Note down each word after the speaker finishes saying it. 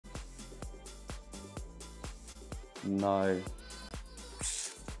No.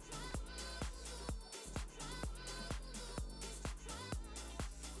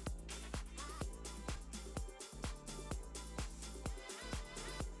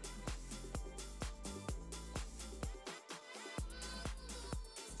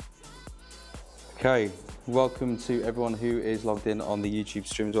 Okay, welcome to everyone who is logged in on the YouTube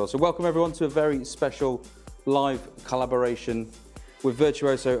stream as well. So welcome everyone to a very special live collaboration with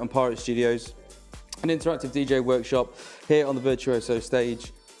Virtuoso and Pirate Studios, an interactive DJ workshop here on the Virtuoso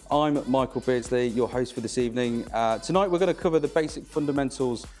stage. I'm Michael Beardsley, your host for this evening. Tonight we're going to cover the basic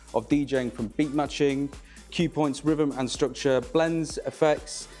fundamentals of DJing, from beat matching, cue points, rhythm and structure, blends,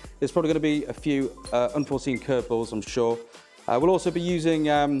 effects. There's probably going to be a few unforeseen curveballs, I'm sure. We'll also be using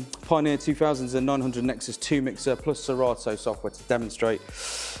Pioneer 2000's and 900 Nexus 2 mixer plus Serato software to demonstrate.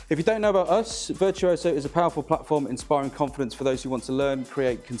 If you don't know about us, Virtuoso is a powerful platform inspiring confidence for those who want to learn,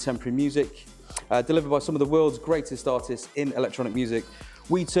 create contemporary music. Delivered by some of the world's greatest artists in electronic music.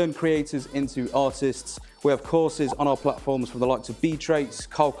 We turn creators into artists. We have courses on our platforms from the likes of B-Traits,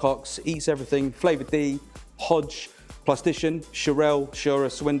 Carl Cox, Eats Everything, Flavor D, Hodge, Plastician, Sherelle,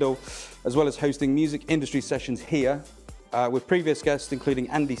 Shura, Swindle, as well as hosting music industry sessions here with previous guests including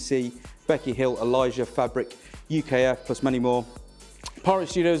Andy C, Becky Hill, Elijah, Fabric, UKF, plus many more. Pirate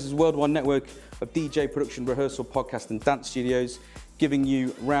Studios is a worldwide network of DJ production, rehearsal, podcast and dance studios, giving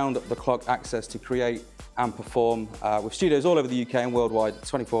you round-the-clock access to create and perform with studios all over the UK and worldwide,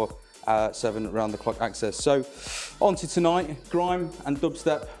 24/7 round-the-clock access. So on to tonight. Grime and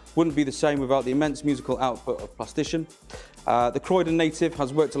dubstep wouldn't be the same without the immense musical output of Plastician. The Croydon native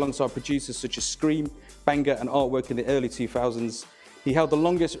has worked alongside producers such as Scream, Banger and Artwork in the early 2000s. He held the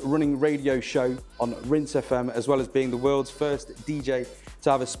longest running radio show on Rinse FM, as well as being the world's first DJ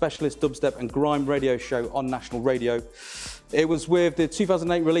to have a specialist dubstep and grime radio show on national radio. It was with the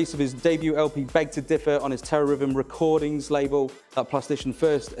 2008 release of his debut LP Beg to Differ on his Terror Rhythm Recordings label that Plastician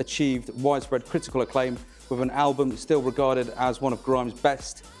first achieved widespread critical acclaim with an album still regarded as one of grime's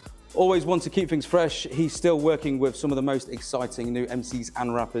best. Always want to keep things fresh, he's still working with some of the most exciting new MCs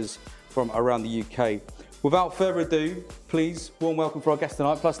and rappers from around the UK. Without further ado, please, warm welcome for our guest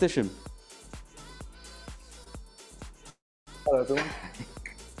tonight, Plastician. Hello everyone,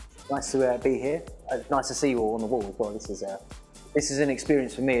 nice to be here. Nice to see you all on the wall as well. This is an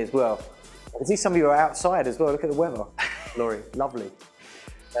experience for me as well. I can see some of you are outside as well, look at the weather. Laurie, lovely.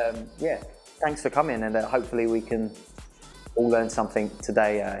 Yeah, thanks for coming, and hopefully we can all learn something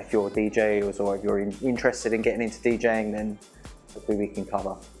today. If you're a DJ or if you're interested in getting into DJing, then hopefully we can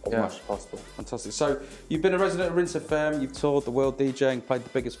cover as much as possible. Fantastic. So you've been a resident of Rinse FM, you've toured the world DJing, played the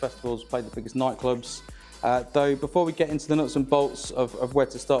biggest festivals, played the biggest nightclubs. Though before we get into the nuts and bolts of where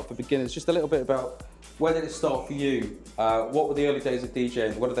to start for beginners, just a little bit about where did it start for you? What were the early days of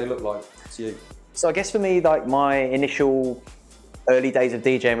DJing? What did they look like to you? So I guess for me, like my initial early days of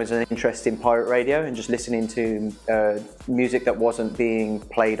DJing was an interest in pirate radio and just listening to music that wasn't being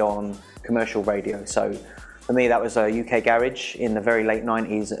played on commercial radio. So for me, that was UK garage in the very late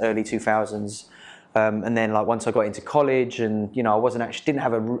 90s, early 2000s. And then like once I got into college, and you know,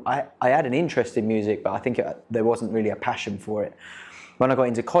 I had an interest in music, but I think there wasn't really a passion for it. When I got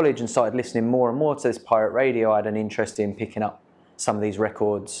into college and started listening more and more to this pirate radio, I had an interest in picking up some of these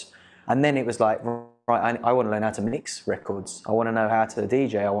records. And then it was like, right, I want to learn how to mix records. I want to know how to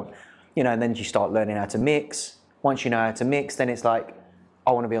DJ. And then you start learning how to mix. Once you know how to mix, then it's like,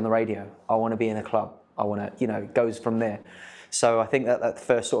 I want to be on the radio. I want to be in a club. I want to, it goes from there. So I think that the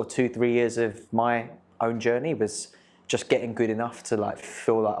first sort of 2-3 years of my own journey was just getting good enough to like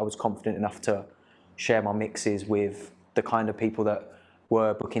feel like I was confident enough to share my mixes with the kind of people that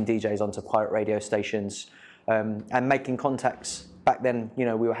were booking DJs onto pirate radio stations, and making contacts. Back then, we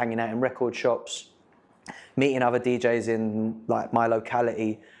were hanging out in record shops, meeting other DJs in like my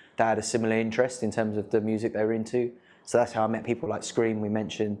locality that had a similar interest in terms of the music they were into. So that's how I met people like Scream, we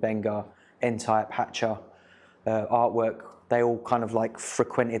mentioned, Benga, N-Type, Hatcher, Artwork. They all kind of like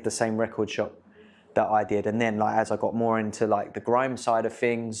frequented the same record shop that I did. And then like as I got more into like the grime side of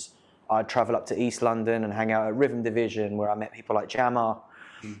things, I'd travel up to East London and hang out at Rhythm Division, where I met people like Jammer,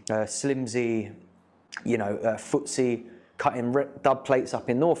 Slimzy, Footsie, cutting dub plates up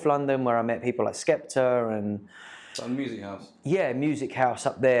in North London, where I met people like Skepta and Music House. Yeah, Music House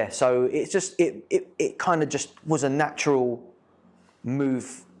up there. So it's just it kind of just was a natural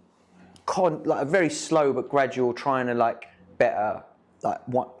move, like a very slow but gradual, trying to like better,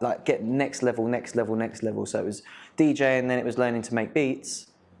 get next level. So it was DJing, then it was learning to make beats,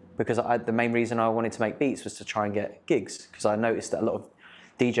 because the main reason I wanted to make beats was to try and get gigs, because I noticed that a lot of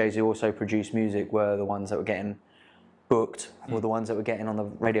DJs who also produce music were the ones that were getting booked were the ones that were getting on the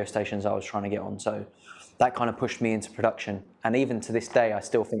radio stations I was trying to get on. So that kind of pushed me into production. And even to this day, I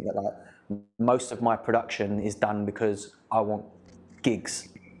still think that like most of my production is done because I want gigs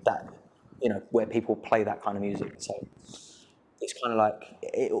that, you know, where people play that kind of music. So it's kind of like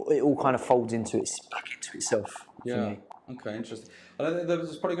it all kind of folds into back into itself for me. Okay, interesting. I know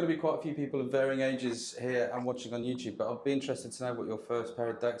there's probably going to be quite a few people of varying ages here and watching on YouTube, but I'd be interested to know what your first pair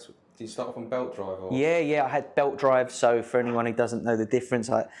of decks. Do you start off on belt drive? Or? Yeah, I had belt drive. So for anyone who doesn't know the difference,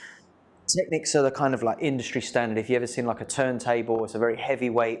 Technics are the kind of like industry standard. If you ever seen like a turntable, it's a very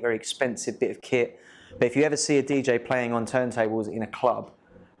heavyweight, very expensive bit of kit. But if you ever see a DJ playing on turntables in a club,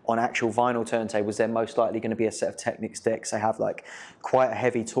 on actual vinyl turntables, they're most likely going to be a set of Technics decks. They have like quite a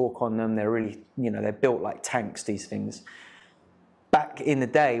heavy torque on them. They're really, you know, they're built like tanks, these things. Back in the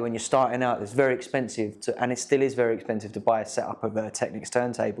day when you're starting out, it's very expensive and it still is very expensive to buy a setup of Technics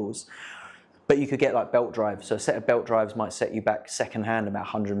turntables. But you could get like belt drives. So a set of belt drives might set you back second hand about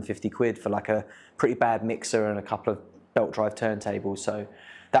 150 quid for like a pretty bad mixer and a couple of belt drive turntables. So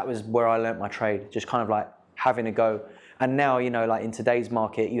that was where I learnt my trade, just kind of like having a go. And now, you know, like in today's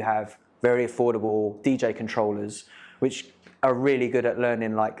market, you have very affordable DJ controllers, which are really good at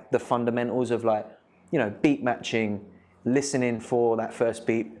learning like the fundamentals of like, you know, beat matching, listening for that first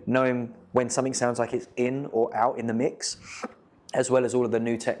beat, knowing when something sounds like it's in or out in the mix, as well as all of the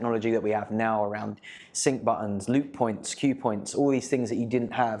new technology that we have now around sync buttons, loop points, cue points, all these things that you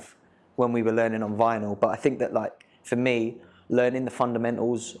didn't have when we were learning on vinyl. But I think that like, for me, learning the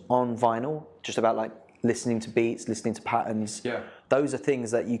fundamentals on vinyl, just about like listening to beats, listening to patterns, those are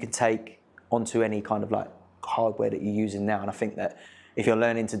things that you can take onto any kind of like hardware that you're using now. And I think that if you're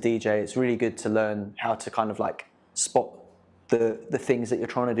learning to DJ, it's really good to learn how to kind of like spot the things that you're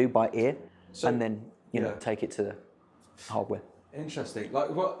trying to do by ear, and then, you know, take it to the hardware. Interesting. Like,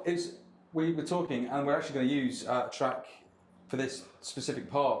 what is, we were talking, and we're actually going to use a track for this specific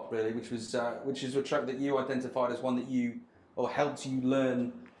part, really, which is a track that you identified as one that you, or helped you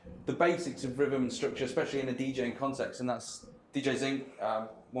learn the basics of rhythm and structure, especially in a DJing context, and that's DJ Zinc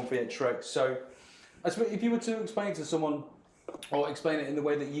 138 Trek. So, if you were to explain to someone, or explain it in the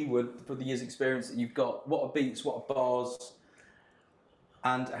way that you would for the years' experience that you've got, what are beats, what are bars,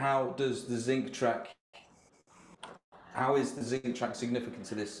 and how does the Zinc track? How is the Zinc track significant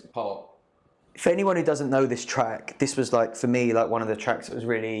to this part? For anyone who doesn't know this track, this was like, for me, like one of the tracks that was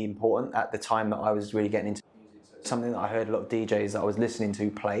really important at the time that I was really getting into music. Something that I heard a lot of DJs that I was listening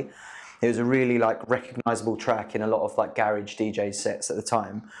to play. It was a really like recognizable track in a lot of like garage DJ sets at the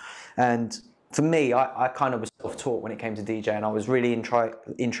time. And for me, I kind of was self-taught when it came to DJ, and I was really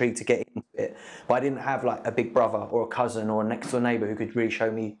intrigued to get into it. But I didn't have like a big brother or a cousin or a next door neighbor who could really show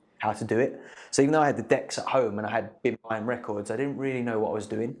me how to do it. So even though I had the decks at home and I had been buying records, I didn't really know what I was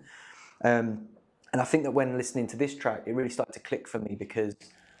doing. And I think that when listening to this track, it really started to click for me, because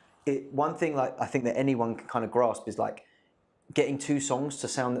one thing like I think that anyone can kind of grasp is like getting two songs to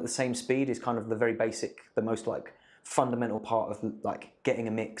sound at the same speed is kind of the very basic, the most like fundamental part of like getting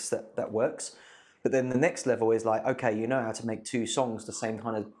a mix that works. But then the next level is like, okay, you know how to make two songs the same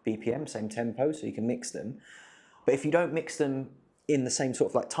kind of BPM, same tempo, so you can mix them. But if you don't mix them in the same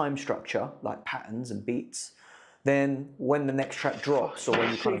sort of like time structure, like patterns and beats, then when the next track drops, or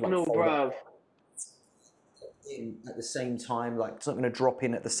when you kind of like fold in at the same time, like it's not going to drop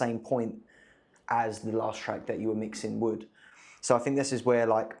in at the same point as the last track that you were mixing would. So I think this is where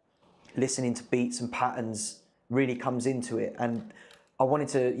like listening to beats and patterns really comes into it. And I wanted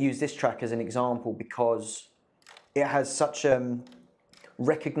to use this track as an example because it has such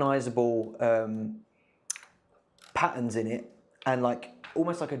recognizable patterns in it, and like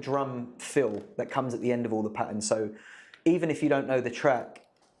almost like a drum fill that comes at the end of all the patterns. So even if you don't know the track,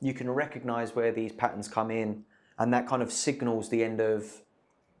 you can recognize where these patterns come in, and that kind of signals the end of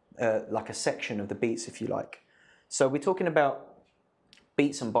like a section of the beats, if you like. So we're talking about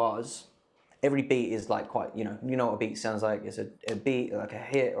beats and bars. Every beat is like quite, you know what a beat sounds like. It's a beat, like a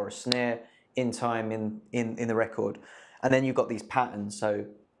hit or a snare in time in the record. And then you've got these patterns. So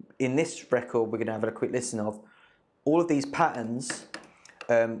in this record, we're gonna have a quick listen of all of these patterns.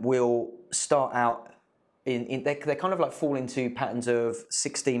 Will start out they kind of like fall into patterns of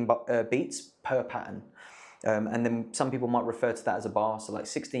 16 beats per pattern. And then some people might refer to that as a bar, so like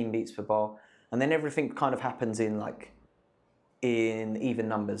 16 beats per bar. And then everything kind of happens in even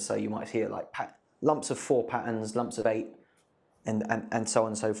numbers. So you might hear like lumps of 4 patterns, lumps of 8, and so on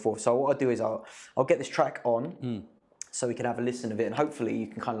and so forth. So what I'll do is I'll get this track on so we can have a listen of it, and hopefully you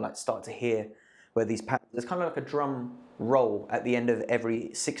can kind of like start to hear where these patterns, there's kind of like a drum roll at the end of every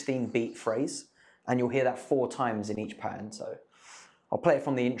 16 beat phrase, and you'll hear that 4 times in each pattern. So I'll play it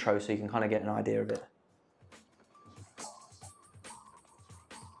from the intro so you can kind of get an idea of it.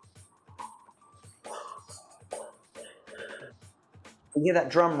 You hear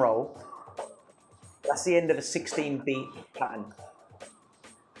that drum roll? That's the end of a 16-beat pattern.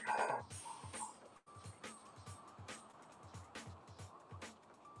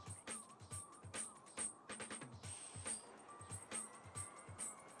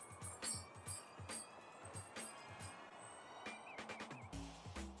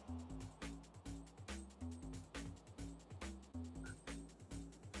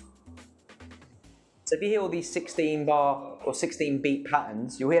 So if you hear all these 16-bar or 16-beat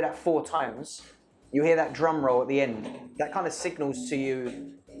patterns, you'll hear that 4 times. You'll hear that drum roll at the end. That kind of signals to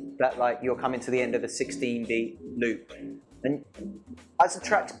you that like you're coming to the end of a 16-beat loop. And as the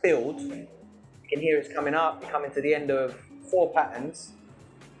tracks build, you can hear it's coming up, you're coming to the end of 4 patterns.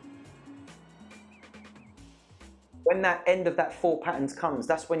 When that end of that 4 patterns comes,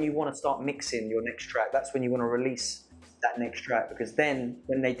 that's when you want to start mixing your next track. That's when you want to release that next track, because then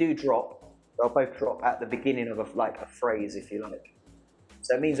when they do drop, they'll both drop at the beginning of a phrase, if you like.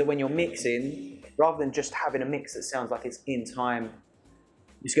 So it means that when you're mixing, rather than just having a mix that sounds like it's in time,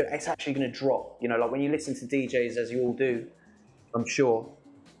 it's actually going to drop. You know, like when you listen to DJs, as you all do, I'm sure,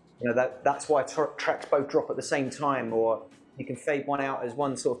 you know, that's why tracks both drop at the same time, or you can fade one out as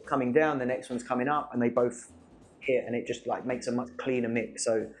one sort of coming down, the next one's coming up, and they both hit, and it just like makes a much cleaner mix.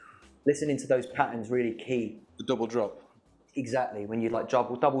 So listening to those patterns really key. The double drop. Exactly, when you like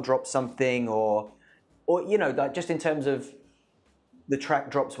double drop something, or you know, like just in terms of the track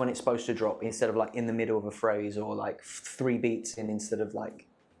drops when it's supposed to drop, instead of like in the middle of a phrase, or like 3 beats in instead of like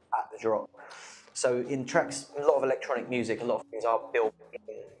at the drop. So in tracks, a lot of electronic music, a lot of things are built in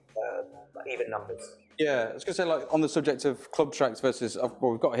even numbers. Yeah, I was going to say, like, on the subject of club tracks versus,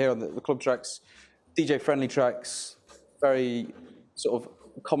 well, we've got here on the club tracks, DJ-friendly tracks, very sort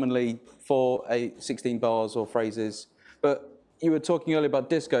of commonly for 16 bars or phrases. But you were talking earlier about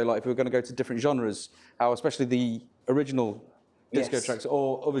disco, like if we were going to go to different genres, how especially the original disco tracks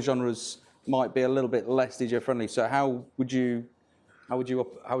or other genres might be a little bit less DJ-friendly. So how would you sort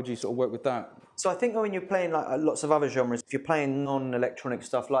of work with that? So I think when you're playing like lots of other genres, if you're playing non-electronic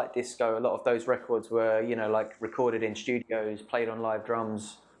stuff like disco, a lot of those records were, you know, like recorded in studios, played on live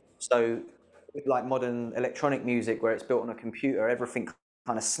drums. So with like modern electronic music where it's built on a computer, everything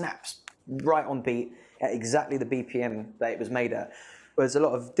kind of snaps right on beat at exactly the BPM that it was made at. Whereas a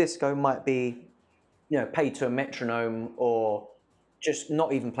lot of disco might be, you know, played to a metronome, or just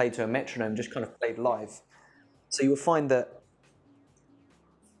not even played to a metronome, just kind of played live. So you'll find that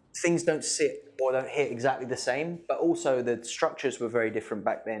things don't sit or don't hit exactly the same, but also the structures were very different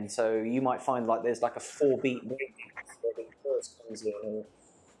back then. So you might find like there's like a 4-beat break where the chorus comes in, or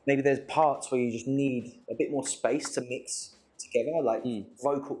maybe there's parts where you just need a bit more space to mix together, like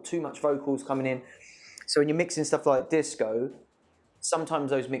too much vocals coming in. So when you're mixing stuff like disco, sometimes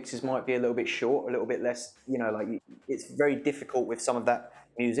those mixes might be a little bit short, a little bit less, you know, like it's very difficult with some of that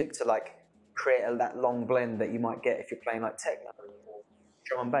music to like create that long blend that you might get if you're playing like techno or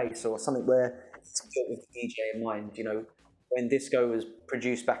drum and bass or something where it's built with the DJ in mind. You know, when disco was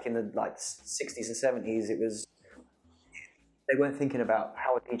produced back in the like 60s and 70s, they weren't thinking about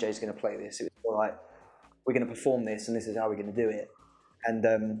how a DJ is going to play this. It was more like, we're going to perform this and this is how we're going to do it.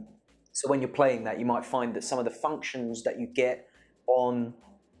 And so when you're playing that, you might find that some of the functions that you get on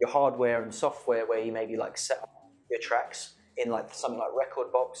your hardware and software, where you maybe like set up your tracks in like something like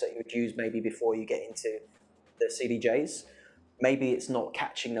Record Box that you would use maybe before you get into the CDJs, maybe it's not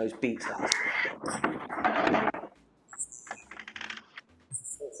catching those beats.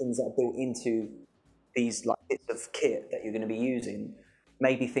 Things that are built into these like bits of kit that you're going to be using,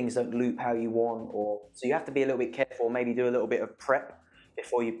 maybe things don't loop how you want, or so you have to be a little bit careful, maybe do a little bit of prep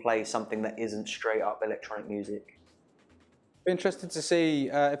before you play something that isn't straight up electronic music. Be interested to see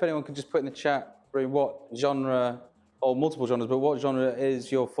if anyone can just put in the chat room what genre, or multiple genres, but what genre is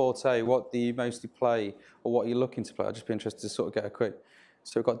your forte? What do you mostly play, or what are you looking to play? I'd just be interested to sort of get a quick.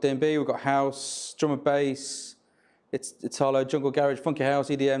 So we've got D&B, we've got house, drum and bass, it's Italo, jungle, garage, funky house,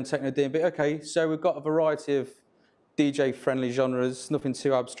 EDM, techno, D&B. Okay, so we've got a variety of DJ-friendly genres, nothing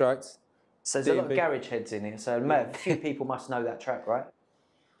too abstract. So there's a lot of garage heads in here, so a few people must know that track, right?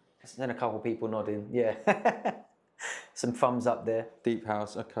 Then a couple of people nodding, yeah. Some thumbs up there. Deep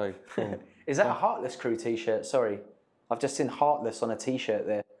house, okay, cool. Is that a Heartless Crew t-shirt? Sorry. I've just seen Heartless on a t-shirt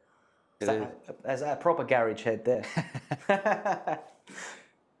there. Is that a proper garage head there?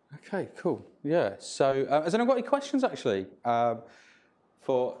 Okay, cool. Yeah, so has anyone got any questions actually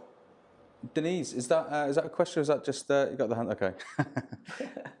for Denise? Is that a question, or is that just, you got the hand, okay.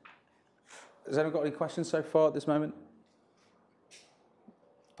 Has anyone got any questions so far at this moment?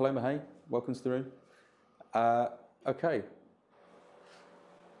 Paloma, hey, welcome to the room. Okay.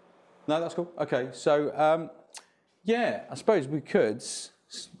 No, that's cool. Okay, so Yeah, I suppose we could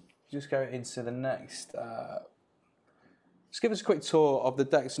just go into the next. Just give us a quick tour of the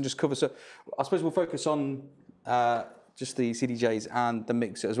decks and just cover. So I suppose we'll focus on just the CDJs and the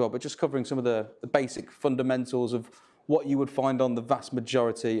mixer as well, but just covering some of the basic fundamentals of what you would find on the vast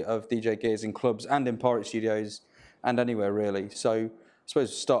majority of DJ gears in clubs and in Pirate Studios and anywhere really. So I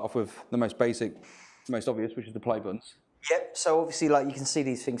suppose start off with the most basic, most obvious, which is the play buttons. Yep, so obviously like you can see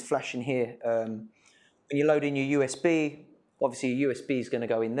these things flashing here. When you load in your USB, obviously your USB is going to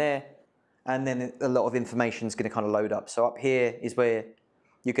go in there, and then a lot of information is going to kind of load up. So up here is where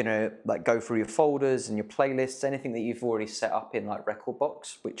you're going to like go through your folders and your playlists, anything that you've already set up in like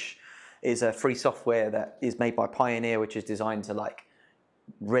Rekordbox, which is a free software that is made by Pioneer, which is designed to like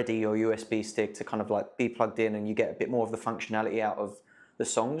ready your USB stick to kind of like be plugged in, and you get a bit more of the functionality out of the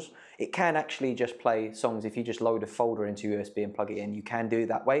songs. It can actually just play songs if you just load a folder into USB and plug it in. You can do it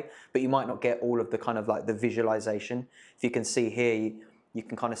that way, but you might not get all of the kind of like the visualization. If you can see here, you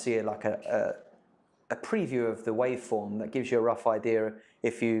can kind of see it like a preview of the waveform that gives you a rough idea.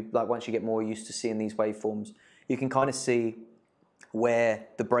 If you like, once you get more used to seeing these waveforms, you can kind of see where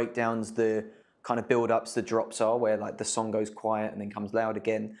the breakdowns, the kind of build-ups, the drops are, where like the song goes quiet and then comes loud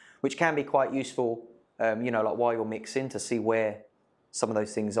again, which can be quite useful, you know, like while you're mixing to see where some of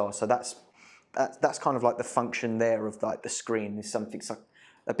those things are. So that's kind of like the function there of like the screen is something, like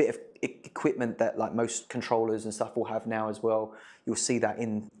a bit of equipment that like most controllers and stuff will have now as well. You'll see that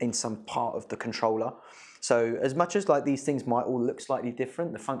in some part of the controller. So as much as like these things might all look slightly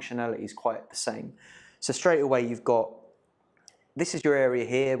different, the functionality is quite the same. So straight away you've got, this is your area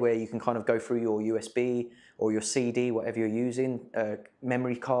here where you can kind of go through your USB or your CD, whatever you're using,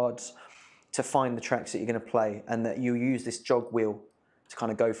 memory cards, to find the tracks that you're going to play, and that you use this jog wheel to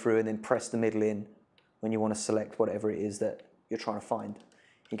kind of go through and then press the middle in when you want to select whatever it is that you're trying to find.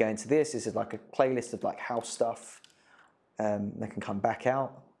 You go into this is like a playlist of like house stuff. They can come back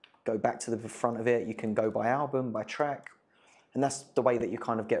out, go back to the front of it. You can go by album, by track. And that's the way that you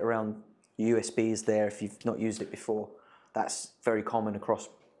kind of get around USBs there if you've not used it before. That's very common across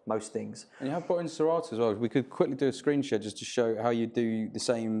most things. And you have brought in Serato as well. We could quickly do a screen share just to show how you do the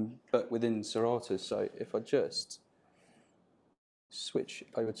same, but within Serato. So if I just switch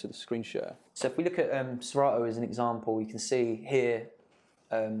over to the screen share. So if we look at Serato as an example, you can see here,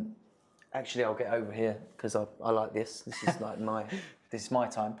 actually I'll get over here because I like this. This is like this is my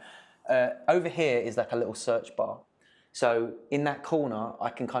time. Over here is like a little search bar. So in that corner, I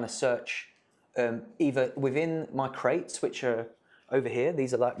can kind of search either within my crates, which are over here.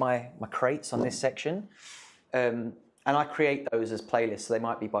 These are like my crates on this section. And I create those as playlists. So they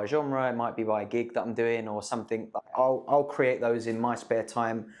might be by genre, it might be by a gig that I'm doing or something. I'll create those in my spare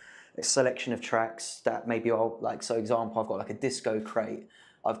time, a selection of tracks that maybe I'll like, so example, I've got like a disco crate.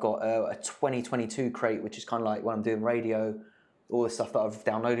 I've got a 2022 crate, which is kind of like when I'm doing radio, all the stuff that I've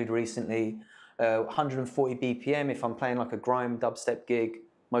downloaded recently. 140 BPM if I'm playing like a grime dubstep gig.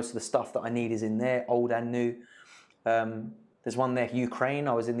 Most of the stuff that I need is in there, old and new. There's one there, Ukraine.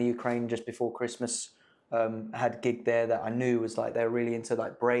 I was in the Ukraine just before Christmas. I had a gig there that I knew was like, they're really into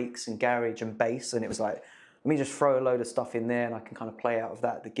like breaks and garage and bass, and it was like, let me just throw a load of stuff in there and I can kind of play out of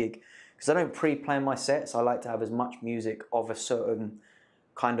that at the gig. Because I don't pre-plan my sets, I like to have as much music of a certain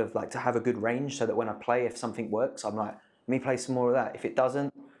kind of like to have a good range so that when I play, if something works, I'm like, let me play some more of that. If it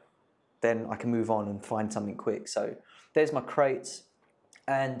doesn't, then I can move on and find something quick. So there's my crates.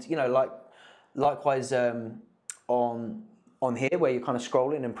 And you know, likewise on here where you're kind of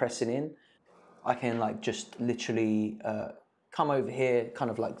scrolling and pressing in, I can like just literally come over here,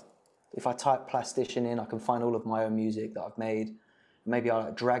 kind of like, if I type Plastician in, I can find all of my own music that I've made. Maybe I'll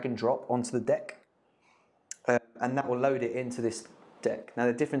like drag and drop onto the deck, and that will load it into this deck. Now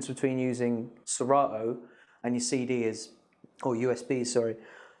the difference between using Serato and your CD is, or USB, sorry.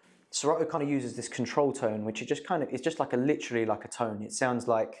 Serato kind of uses this control tone, which is just kind of, it's just like literally like a tone. It sounds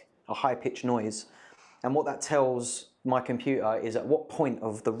like a high-pitched noise. And what that tells my computer is at what point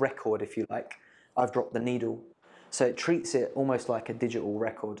of the record, if you like, I've dropped the needle. So it treats it almost like a digital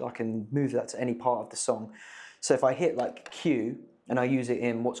record. I can move that to any part of the song. So if I hit like Q and I use it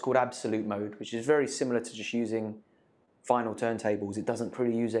in what's called absolute mode, which is very similar to just using vinyl turntables, it doesn't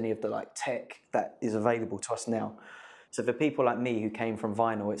really use any of the like tech that is available to us now. So for people like me who came from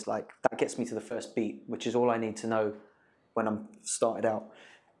vinyl, it's like, that gets me to the first beat, which is all I need to know when I'm started out.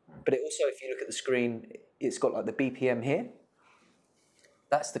 But it also, if you look at the screen, it's got like the BPM here.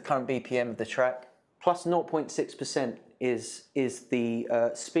 That's the current BPM of the track. Plus 0.6% is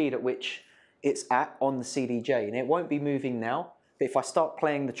the speed at which it's at on the CDJ. And it won't be moving now, but if I start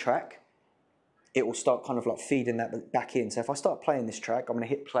playing the track, it will start kind of like feeding that back in. So if I start playing this track, I'm gonna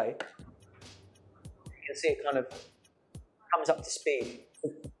hit play. can see it kind of comes up to speed.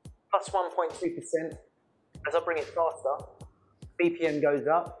 Plus 1.2%. As I bring it faster, BPM goes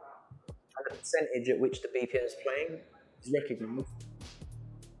up, and the percentage at which the BPM is playing is recognised.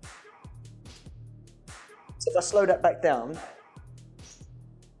 So if I slow that back down,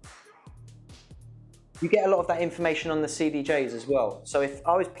 you get a lot of that information on the CDJs as well. So if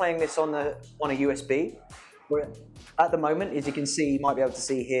I was playing this on a USB, where at the moment, as you can see, you might be able to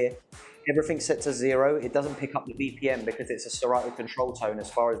see here, everything's set to 0. It doesn't pick up the BPM because it's a Serato control tone as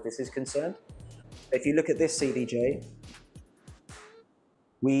far as this is concerned. If you look at this CDJ,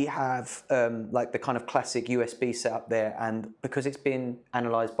 we have like the kind of classic USB setup there, and because it's been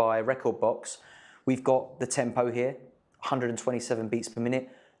analysed by Rekordbox, we've got the tempo here, 127 beats per minute,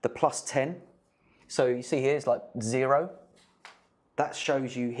 the plus 10. So you see here, it's like 0. That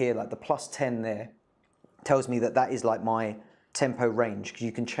shows you here, like the plus 10 there, tells me that that is like my tempo range, because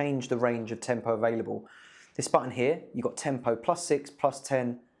you can change the range of tempo available. This button here, you've got tempo plus 6, plus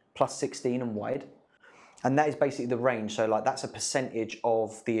 10, plus 16 and wide. And that is basically the range. So like that's a percentage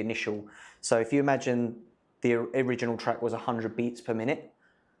of the initial. So if you imagine the original track was 100 beats per minute,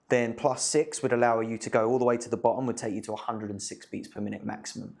 then plus 6 would allow you to go all the way to the bottom, would take you to 106 beats per minute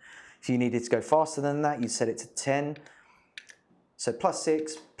maximum. If you needed to go faster than that, you'd set it to 10. So plus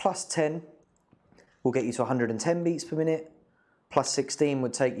 6, plus 10 will get you to 110 beats per minute. Plus 16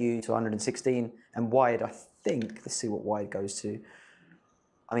 would take you to 116. And wide, I think, let's see what wide goes to.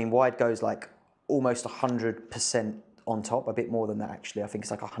 I mean, wide goes like almost 100% on top, a bit more than that actually. I think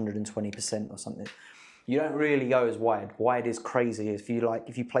it's like 120% or something. You don't really go as wide. Wide is crazy. If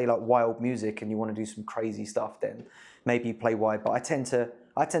you play like wild music and you want to do some crazy stuff, then maybe you play wide. But I tend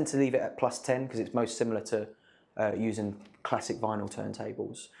to leave it at plus 10 because it's most similar to using classic vinyl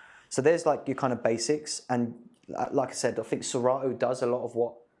turntables. So there's like your kind of basics, and like I said, I think Serato does a lot of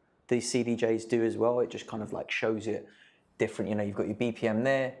what these CDJs do as well. It just kind of like shows you different, you know, you've got your BPM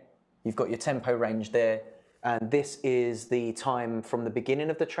there, you've got your tempo range there, and this is the time from the beginning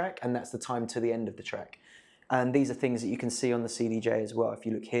of the track, and that's the time to the end of the track. And these are things that you can see on the CDJ as well. If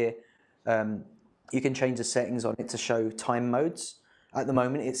you look here, you can change the settings on it to show time modes. At the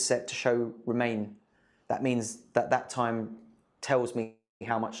moment, it's set to show remain. That means that that time tells me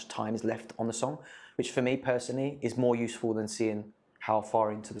how much time is left on the song, which for me personally is more useful than seeing how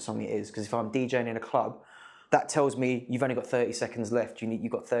far into the song it is. Because if I'm DJing in a club, that tells me you've only got 30 seconds left.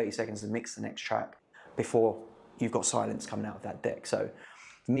 You've got 30 seconds to mix the next track before you've got silence coming out of that deck. So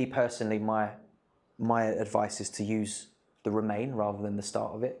for me personally, my advice is to use the remain rather than the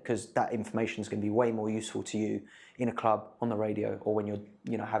start of it, because that information is going to be way more useful to you in a club, on the radio, or when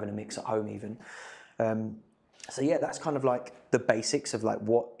you're having a mix at home even. So yeah, that's kind of like the basics of like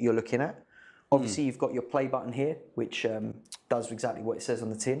what you're looking at. Obviously, you've got your play button here, which does exactly what it says on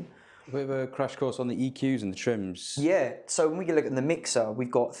the tin. A bit of a crash course on the EQs and the trims. Yeah, so when we look at the mixer,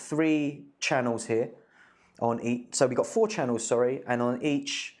 we've got 3 channels here on each. So we've got 4 channels, sorry, and on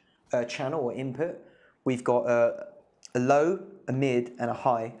each channel or input, we've got a low, a mid, and a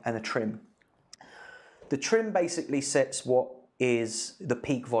high, and a trim. The trim basically sets what is the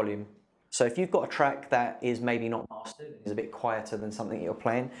peak volume. So if you've got a track that is maybe not mastered, is a bit quieter than something you're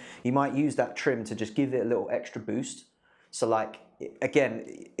playing, you might use that trim to just give it a little extra boost. So like, again,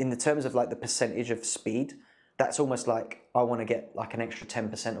 in the terms of like the percentage of speed, that's almost like I want to get like an extra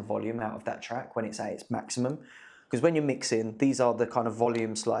 10% of volume out of that track when it's at its maximum. Because when you're mixing, these are the kind of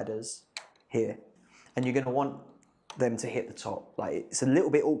volume sliders here, and you're going to want them to hit the top. Like, it's a little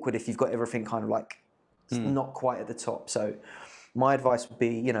bit awkward if you've got everything kind of like not quite at the top. So my advice would be,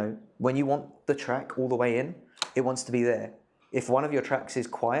 you know, when you want the track all the way in, it wants to be there. If one of your tracks is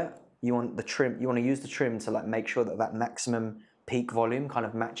quiet, you want the trim, you want to use the trim to like make sure that that maximum peak volume kind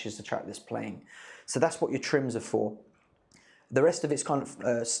of matches the track that's playing. So that's what your trims are for. The rest of it's kind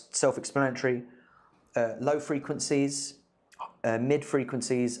of self-explanatory. Low frequencies, mid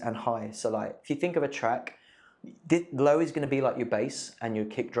frequencies, and high. So like, if you think of a track, low is going to be like your bass and your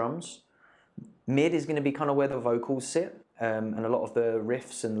kick drums. Mid is going to be kind of where the vocals sit, and a lot of the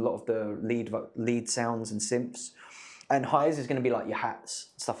riffs and a lot of the lead sounds and synths. And highs is going to be like your hats,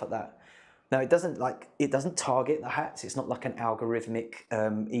 stuff like that. Now it doesn't target the hats. It's not like an algorithmic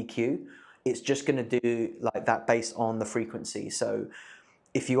EQ. It's just going to do like that based on the frequency. So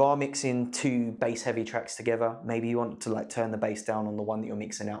if you are mixing 2 bass heavy tracks together, maybe you want to like turn the bass down on the one that you're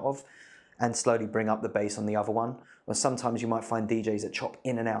mixing out of and slowly bring up the bass on the other one. Or sometimes you might find DJs that chop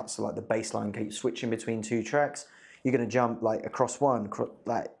in and out. So like the bass line keeps switching between 2 tracks. You're going to jump like across one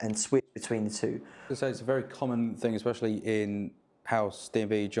and switch between the 2. So it's a very common thing, especially in house,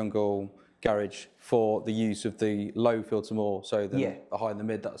 D&B, jungle, garage, for the use of the low filter more so than the high and the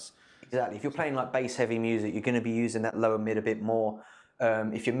mid. That's Exactly. If you're playing like bass heavy music, you're going to be using that lower mid a bit more.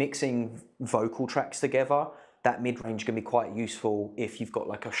 If you're mixing vocal tracks together, that mid range can be quite useful if you've got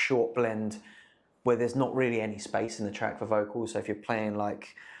like a short blend where there's not really any space in the track for vocals. So if you're playing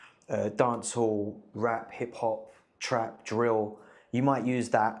like dancehall, rap, hip hop, trap, drill, you might use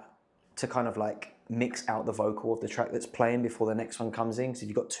that to kind of like mix out the vocal of the track that's playing before the next one comes in. So if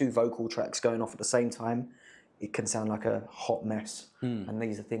you've got two vocal tracks going off at the same time, it can sound like a hot mess. And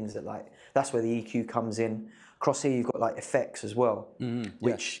these are things that like, that's where the EQ comes in. Across here, you've got like effects as well,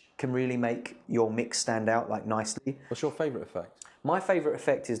 which can really make your mix stand out like nicely. What's your favorite effect? My favorite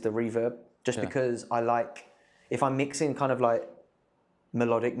effect is the reverb, just because I like, if I'm mixing kind of like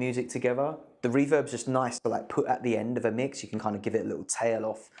melodic music together, the reverb's just nice to like put at the end of a mix. You can kind of give it a little tail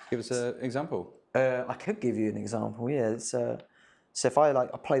off. Give us an example. I could give you an example, yeah. It's, so if I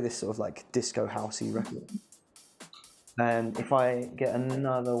play this sort of like disco housey record, and if I get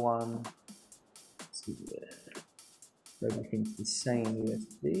another one, let's see there, go back into the same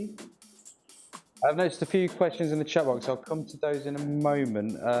USB. I've noticed a few questions in the chat box. I'll come to those in a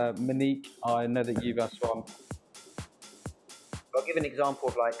moment. Monique, I know that you've asked one. I'll give an example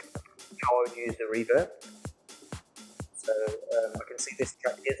of like how I would use the reverb. So I can see this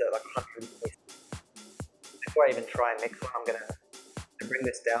track is at like 100. Before I even try and mix one, I'm gonna bring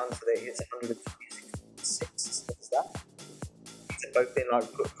this down so that it hits 126. What's that? These have both been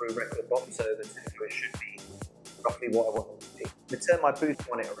like put through record box, so the tempo should be roughly what I want it to be. I'm gonna turn my boost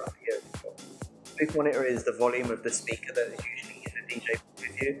monitor up here. Boost monitor is the volume of the speaker that is usually in the DJ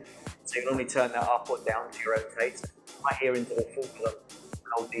with you. So you can only turn that up or down to your own taste. I hear into the full because I'm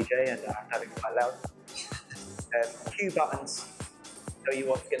an old DJ and I have it quite loud. Cue buttons tell you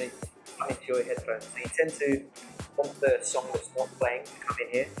what's going to come into your headphones. So you tend to want the song that's not playing to come in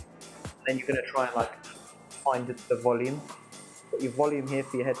here, and then you're going to try and like find the volume. Put your volume here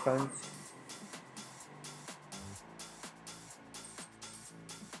for your headphones.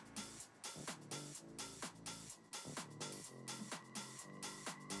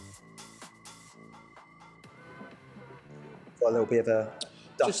 Got a little bit of a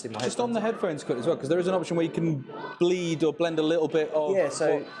dust in my headphones. Just on the headphones cut as well, because there is an option where you can bleed or blend a little bit of... Yeah,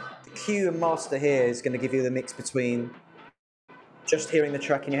 so the cue and master here is going to give you the mix between just hearing the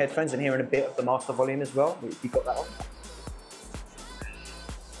track in your headphones and hearing a bit of the master volume as well, if you've got that on.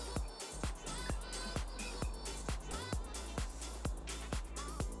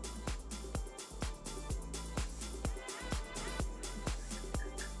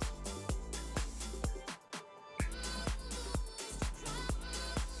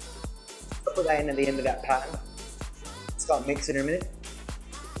 I'll put that in at the end of that pattern. Start mixing in a minute.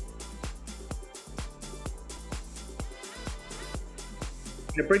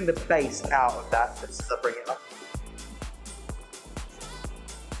 I'm going to bring the bass out of that just as I bring it up.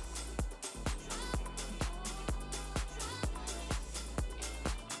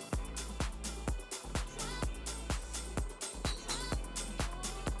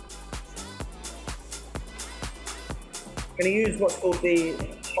 I'm going to use what's called the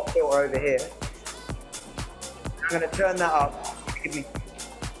pop filter over here. I'm going to turn that up. Give me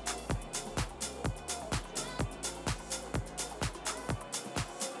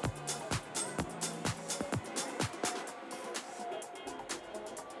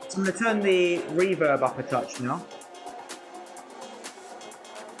So I'm going to turn the reverb up a touch now.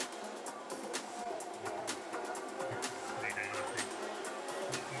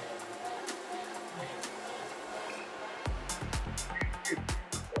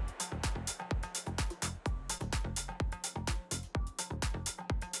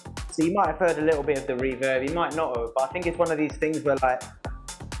 So you might have heard a little bit of the reverb, you might not have, but I think it's one of these things where like,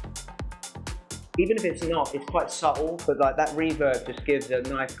 even if it's not, it's quite subtle, but like that reverb just gives a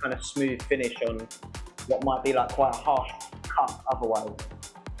nice kind of smooth finish on what might be like quite a harsh cut otherwise.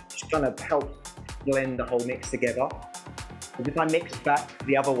 Just kind of helps blend the whole mix together. Because if I mix back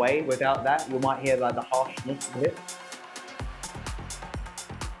the other way without that, you might hear like the harshness of it.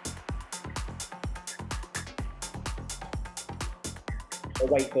 I'll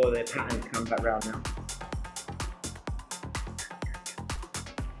wait for the pattern to come back round now.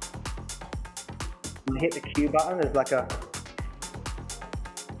 When I hit the cue button, there's like a,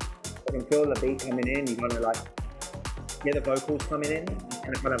 I can feel the beat coming in. You gotta like hear the vocals coming in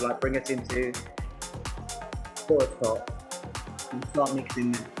and kind of like bring us into chorus part and start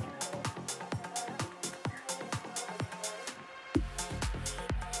mixing there.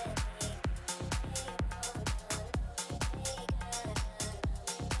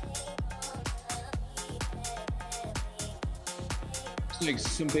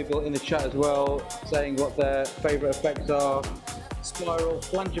 Some people in the chat as well saying what their favourite effects are. spiral,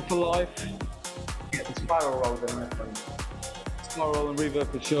 flanger for life. Yeah, the spiral rolls are nice ones. Spiral and reverb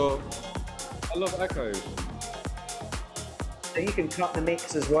for sure. I love echo. So you can cut the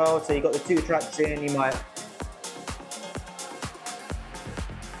mix as well. So you've got the 2 tracks in, you might.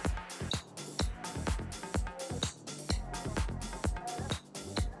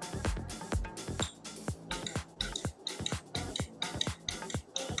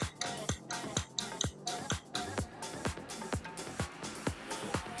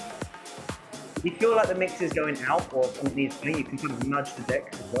 If you feel like the mix is going out or something needs to be, you can kind of nudge the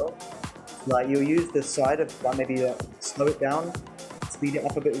deck as well. Like you'll use the side of like maybe slow it down, speed it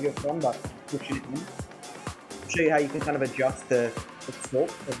up a bit with your thumb, like pushing it in. I'll show you how you can kind of adjust the torque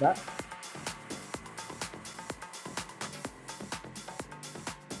of that.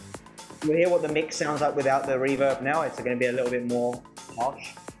 You'll hear what the mix sounds like without the reverb now. It's going to be a little bit more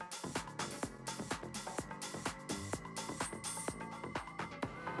harsh.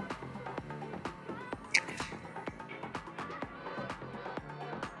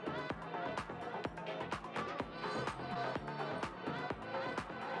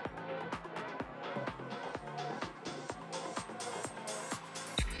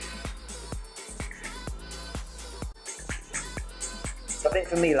 So I think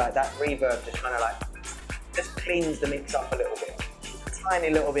for me, like that reverb just kind of like just cleans the mix up a little bit, a tiny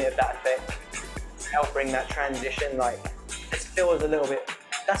little bit of that effect to help bring that transition. Like just feels a little bit.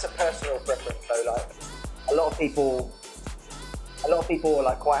 That's a personal preference, though. Like a lot of people are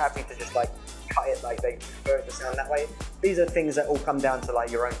like quite happy to just like cut it, like they prefer it to sound that way. These are things that all come down to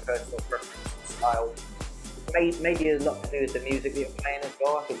like your own personal preference and style. Maybe a lot to do with the music that you're playing as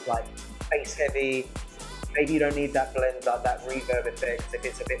well. If it's like bass heavy. Maybe you don't need that blend, like that reverb effect. If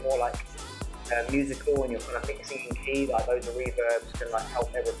it's a bit more like musical and you're kind of mixing in key, like those reverbs can like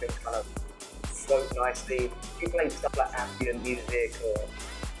help everything kind of float nicely. If you play stuff like ambient music or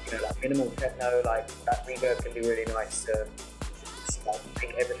like minimal techno, like that reverb can be really nice to just like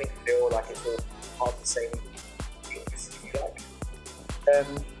make everything feel like it's all part of the same mix, if you like.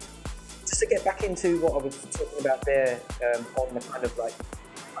 Just to get back into what I was talking about there on the kind of like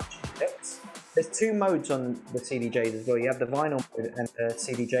touch effects. There's 2 modes on the CDJs as well. You have the vinyl mode and the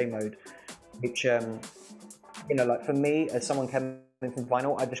CDJ mode, which, like for me, as someone coming from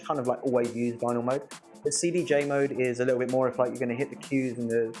vinyl, I just kind of like always use vinyl mode. The CDJ mode is a little bit more if like you're going to hit the cues and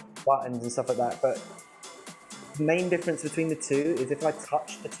the buttons and stuff like that. But the main difference between the 2 is if I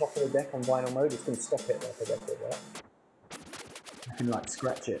touch the top of the deck on vinyl mode, it's going to stop it like a record, right? I can like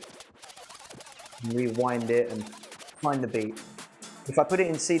scratch it, and rewind it and find the beat. If I put it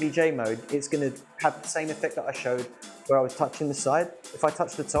in CDJ mode, it's going to have the same effect that I showed where I was touching the side. If I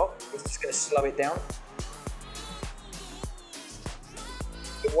touch the top, it's just going to slow it down.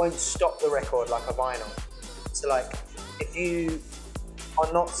 It won't stop the record like a vinyl. So like, if you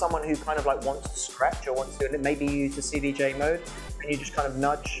are not someone who kind of like wants to scratch or wants to do it, maybe you use the CDJ mode and you just kind of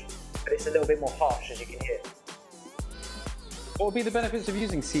nudge, but it's a little bit more harsh, as you can hear. What would be the benefits of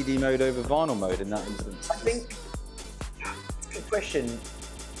using CD mode over vinyl mode in that instance? I think, good question.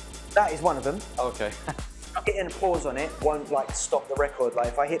 That is one of them. Okay. Hitting pause on it won't like stop the record. Like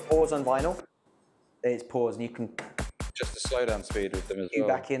if I hit pause on vinyl, it's pause and you can just the slowdown speed with them as well.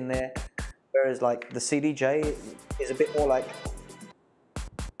 Back in there. Whereas like the CDJ is a bit more like,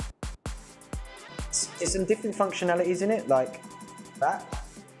 there's some different functionalities in it, like that.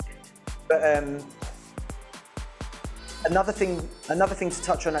 But another thing to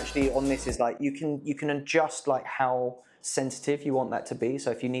touch on actually on this is like you can adjust like how sensitive you want that to be.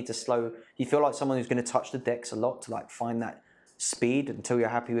 So if you need to slow, you feel like someone who's going to touch the decks a lot to like find that speed until you're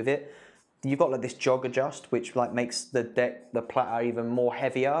happy with it. You've got like this jog adjust, which like makes the platter even more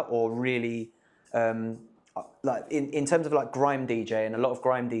heavier or really like in terms of like grime DJ and a lot of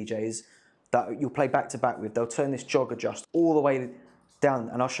grime DJs that you'll play back to back with, they'll turn this jog adjust all the way down,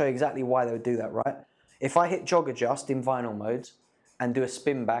 and I'll show you exactly why they would do that, right? If I hit jog adjust in vinyl mode and do a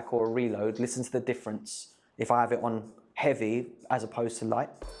spin back or a reload, listen to the difference if I have it on heavy as opposed to light.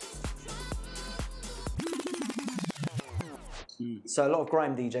 So a lot of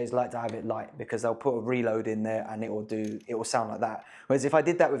grime DJs like to have it light because they'll put a reload in there and it will sound like that. Whereas if I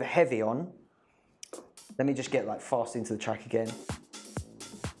did that with a heavy on, let me just get like fast into the track again.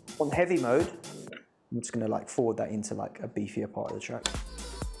 On heavy mode, I'm just gonna like forward that into like a beefier part of the track.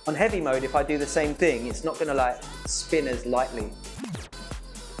 On heavy mode, if I do the same thing, it's not gonna like spin as lightly.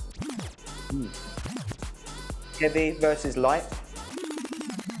 Heavy versus light.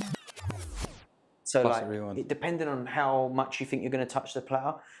 So like, it depending on how much you think you're going to touch the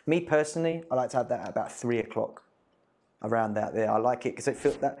platter. Me personally, I like to have that at about 3 o'clock, around that there. I like it because it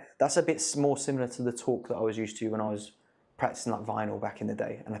feels that's a bit more similar to the torque that I was used to when I was practicing like vinyl back in the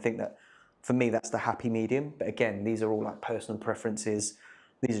day. And I think that for me, that's the happy medium. But again, these are all like personal preferences.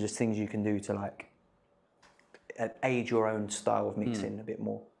 These are just things you can do to like age your own style of mixing a bit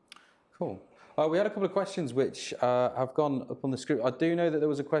more. Cool. We had a couple of questions which have gone up on the script. I do know that there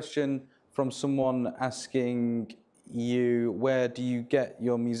was a question from someone asking you, where do you get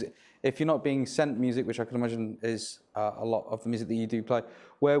your music? If you're not being sent music, which I can imagine is a lot of the music that you do play,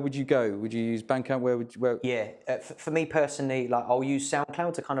 where would you go? Would you use Bandcamp? Where would you? Yeah, for me personally, like I'll use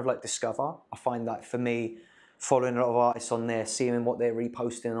SoundCloud to kind of like discover. I find that for me, following a lot of artists on there, seeing what they're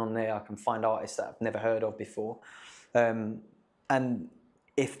reposting on there, I can find artists that I've never heard of before. And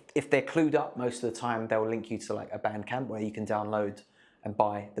if they're clued up, most of the time they'll link you to like a Bandcamp where you can download and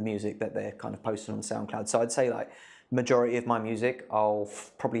buy the music that they're kind of posting on SoundCloud. So I'd say like majority of my music I'll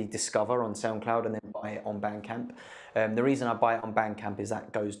probably discover on SoundCloud and then buy it on Bandcamp. The reason I buy it on Bandcamp is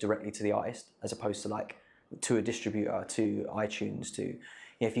that goes directly to the artist as opposed to like to a distributor, to iTunes, to,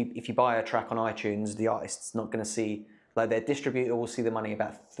 you know, if you buy a track on iTunes, the artist's not going to see, like their distributor will see the money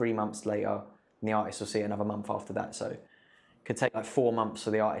about 3 months later and the artist will see it another month after that. So it could take like 4 months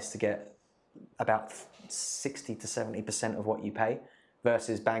for the artist to get about 60 to 70% of what you pay,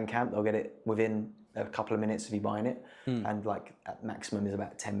 versus Bandcamp, they'll get it within a couple of minutes of you buying it, and like at maximum is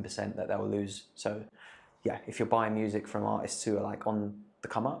about 10% that they'll lose. So yeah, if you're buying music from artists who are like on the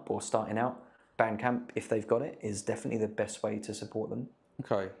come up or starting out, Bandcamp, if they've got it, is definitely the best way to support them.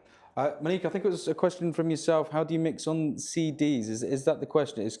 Okay. Monique, I think it was a question from yourself. How do you mix on CDs? Is that the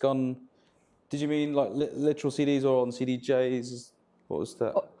question? It's gone. Did you mean like literal CDs or on CDJs? What was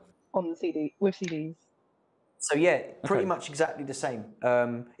that? On the CD, with CDs. So yeah, pretty much exactly the same,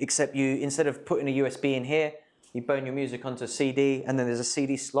 except you, instead of putting a USB in here, you burn your music onto a CD, and then there's a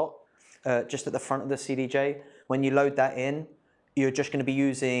CD slot just at the front of the CDJ. When you load that in, you're just going to be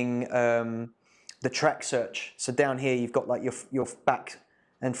using the track search. So down here, you've got like your back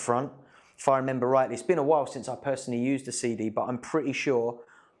and front. If I remember rightly, it's been a while since I personally used a CD, but I'm pretty sure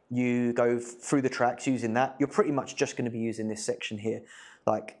you go through the tracks using that. You're pretty much just going to be using this section here.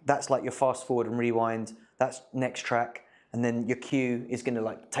 Like that's like your fast forward and rewind. That's next track, and then your cue is going to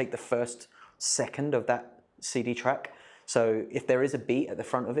like take the first second of that CD track. So if there is a beat at the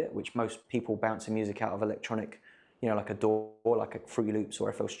front of it, which most people bouncing music out of electronic, you know, like a DAW, like a Fruity Loops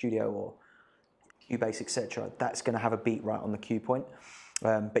or FL Studio or Cubase, etc., that's going to have a beat right on the cue point.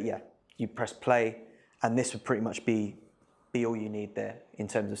 But yeah, you press play, and this would pretty much be all you need there in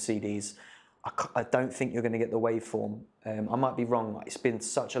terms of CDs. I don't think you're going to get the waveform. I might be wrong. It's been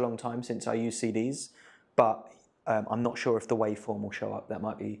such a long time since I used CDs, but I'm not sure if the waveform will show up. That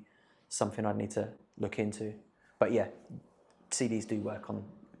might be something I'd need to look into. But yeah, CDs do work on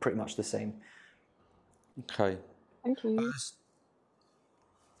pretty much the same. Okay. Thank you.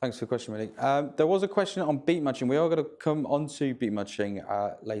 Thanks for the question, Monique. There was a question on beat matching. We are going to come on to beat matching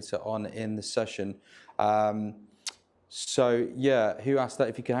later on in the session. So yeah, who asked that?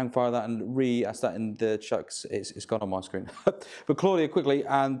 If you can hang fire that and re-ask that in the chat, it's gone on my screen. But Claudia, quickly,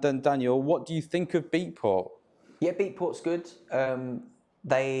 and then Daniel, what do you think of Beatport? Yeah, Beatport's good.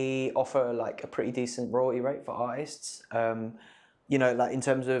 They offer like a pretty decent royalty rate for artists. You know, like in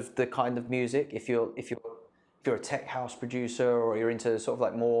terms of the kind of music, if you're a tech house producer or you're into sort of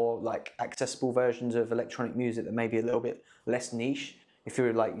like more like accessible versions of electronic music that may be a little bit less niche. If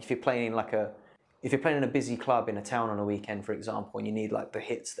you're playing in a busy club in a town on a weekend, for example, and you need like the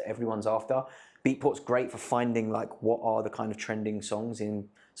hits that everyone's after, Beatport's great for finding like what are the kind of trending songs in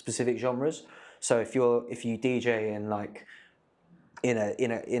specific genres. So if you DJ in like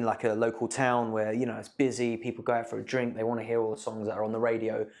in like a local town where, you know, it's busy, people go out for a drink, they want to hear all the songs that are on the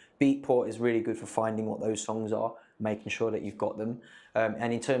radio, Beatport is really good for finding what those songs are, making sure that you've got them.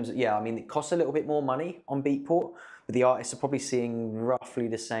 And in terms of, yeah, I mean, it costs a little bit more money on Beatport, but the artists are probably seeing roughly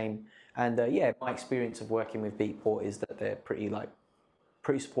the same. And yeah, my experience of working with Beatport is that they're pretty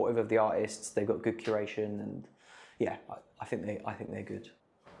supportive of the artists. They've got good curation, and yeah, I think they're good.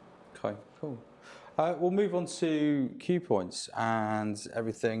 Okay, cool. We'll move on to cue points and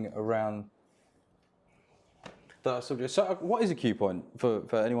everything around that subject. So what is a cue point for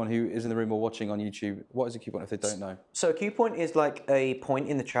anyone who is in the room or watching on YouTube? What is a cue point if they don't know? So a cue point is like a point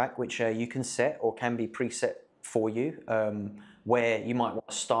in the track which you can set or can be preset for you, where you might want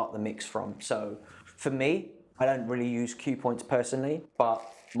to start the mix from. So for me, I don't really use cue points personally, but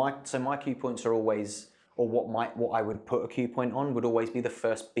my cue points are always, or what I would put a cue point on would always be the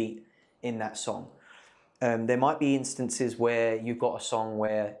first beat in that song. There might be instances where you've got a song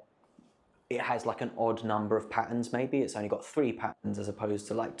where it has like an odd number of patterns. Maybe it's only got 3 patterns as opposed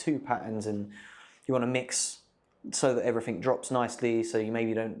to like 2 patterns, and you want to mix so that everything drops nicely. So you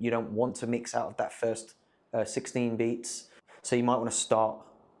don't want to mix out of that first 16 beats. So you might want to start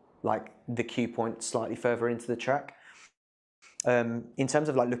like the cue point slightly further into the track. In terms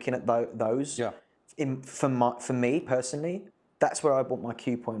of like looking at those, Yeah. For me personally, that's where I want my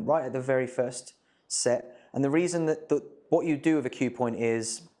cue point, right at the very first set. And the reason that what you do with a cue point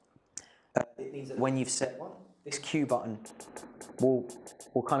is it means that when you've set one, this cue button will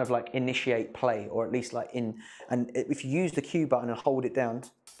kind of like initiate play, or at least like and if you use the cue button and hold it down,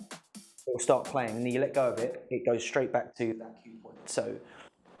 it will start playing, and then you let go of it, it goes straight back to that cue point. So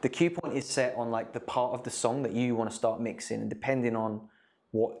the cue point is set on like the part of the song that you want to start mixing, and depending on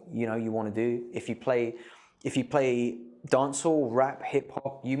what you want to do, if you play dancehall, rap, hip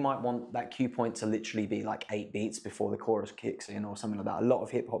hop, you might want that cue point to literally be like 8 beats before the chorus kicks in or something like that. A lot of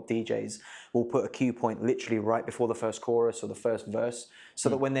hip hop DJs will put a cue point literally right before the first chorus or the first verse, so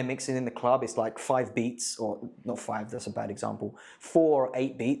that when they're mixing in the club, it's like 5 beats, or not 5, that's a bad example, 4 or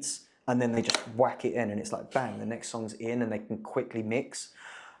 8 beats, and then they just whack it in, and it's like bang, the next song's in, and they can quickly mix.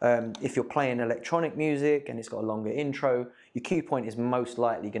 If you're playing electronic music and it's got a longer intro, your cue point is most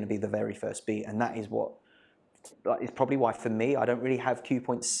likely going to be the very first beat, and that is what is probably why for me I don't really have cue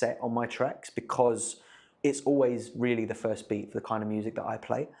points set on my tracks, because it's always really the first beat for the kind of music that I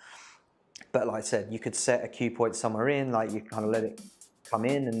play. But like I said, you could set a cue point somewhere in, like you kind of let it come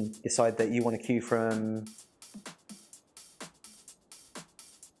in and decide that you want to cue from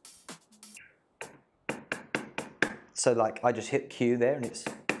so like I just hit cue there, and it's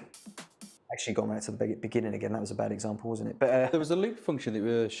actually gone right to the beginning again. That was a bad example, wasn't it? But there was a loop function that we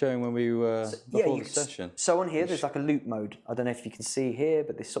were showing when we were before the session. So on here, there's like a loop mode. I don't know if you can see here,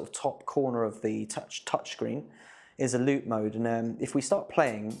 but this sort of top corner of the touch screen is a loop mode. And if we start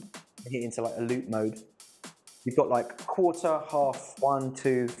playing, hit into like a loop mode, you've got like quarter, half, 1,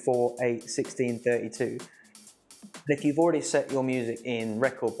 2, 4, 8, 16, 32. And if you've already set your music in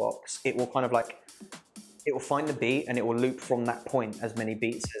Record Box, it will kind of like, it will find the beat and it will loop from that point as many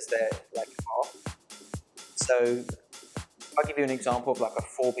beats as there like are. So if I give you an example of like a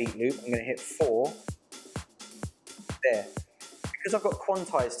 4-beat loop, I'm going to hit 4 there. Because I've got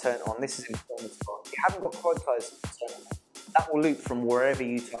quantize turned on, this is important as well. If you haven't got quantize turned on, that will loop from wherever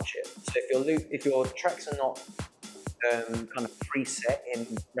you touch it. So if your tracks are not kind of preset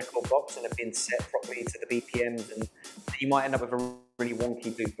in Record Box and have been set properly to the BPMs, and you might end up with a really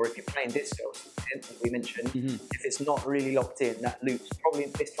wonky loop. Or if you're playing disco, as we mentioned, if it's not really locked in, that loop's probably,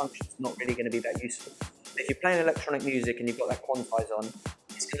 this function's not really going to be that useful. If you're playing electronic music and you've got that quantize on,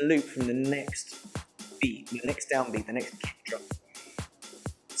 it's going to loop from the next beat, the next downbeat, the next kick drum.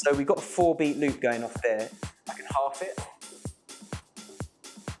 So we've got a 4-beat loop going off there. I can half it.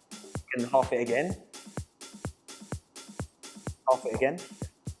 I can half it again. Half it again.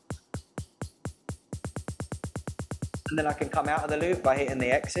 And then I can come out of the loop by hitting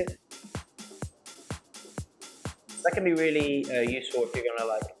the exit. That can be really useful if you're going to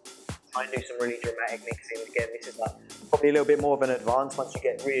like try and do some really dramatic mixing. Again, this is like probably a little bit more of an advance once you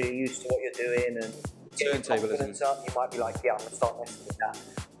get really used to what you're doing and get your confidence up. You might be like, yeah, I'm going to start messing with that.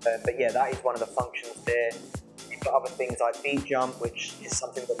 But yeah, that is one of the functions there. You've got other things like beat jump, which is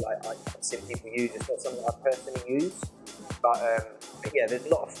something that like I've seen people use. It's not something I personally use, but yeah, there's a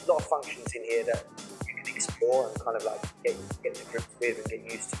lot of functions in here that you can explore and kind of like get to grips with and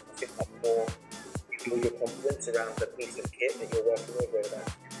get used to. I think like more you build your confidence around the piece of kit that you're working with, whether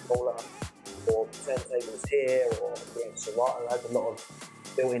that's controller or turntables here, or Serato has a lot of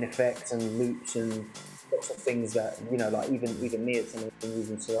built-in effects and loops and lots of things that, you know, like even me as someone who's been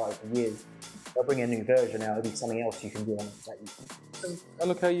using Serato for years, they'll bring a new version out, it'll be something else you can do on it. And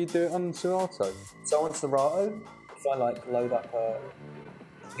look how you do it on Serato. So on Serato, if I like load up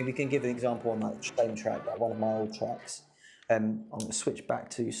if we can give an example on that same track, like one of my old tracks. I'm going to switch back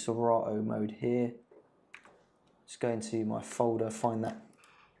to Serato mode here. Just go into my folder, find that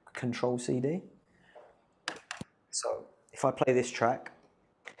control CD. So if I play this track,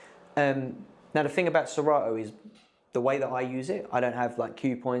 now the thing about Serato is the way that I use it, I don't have like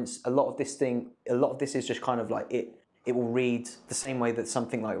cue points. A lot of this is just kind of like it will read the same way that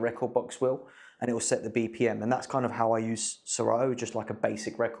something like Record Box will, and it will set the BPM, and that's kind of how I use Serato, just like a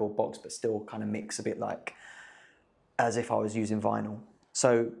basic Record Box, but still kind of mix a bit like as if I was using vinyl.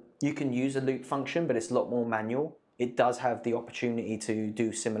 So you can use a loop function, but it's a lot more manual. It does have the opportunity to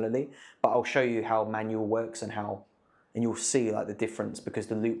do similarly, but I'll show you how manual works and you'll see like the difference, because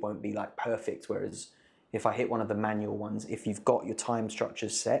the loop won't be like perfect, whereas if I hit one of the manual ones, if you've got your time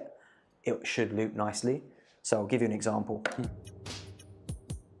structures set, it should loop nicely. So I'll give you an example.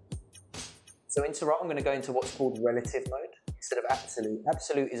 So in Serato, I'm going to go into what's called relative mode instead of absolute.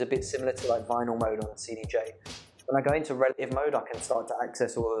 Absolute is a bit similar to like vinyl mode on CDJ. When I go into relative mode, I can start to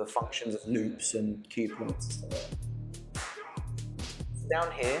access all of the functions of loops and cue points and stuff like that. down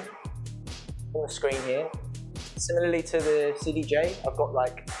here, on the screen here, similarly to the CDJ, I've got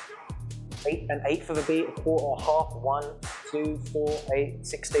like an eighth of a beat, a quarter, a half, 1, 2, 4, 8,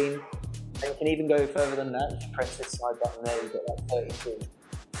 16. And you can even go further than that. If you press this side button there, you've got like 32.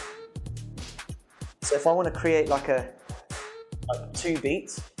 So if I want to create like 2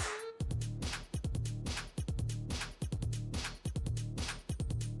 beats,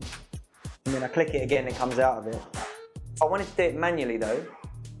 and then I click it again, it comes out of it. If I wanted to do it manually though,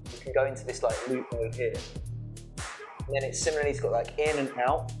 you can go into this like loop mode here. And then it's got like in and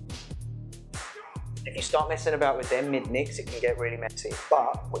out. If you start messing about with them mid-mix, it can get really messy.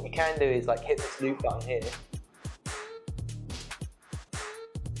 But what you can do is like hit this loop button here.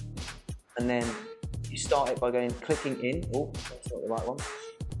 And then you start it by clicking in. Oh, that's not the right one.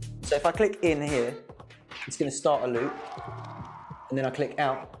 So if I click in here, it's going to start a loop. And then I click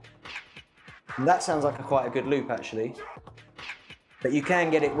out. And that sounds like quite a good loop actually. But you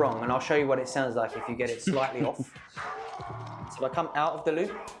can get it wrong, and I'll show you what it sounds like if you get it slightly off. So if I come out of the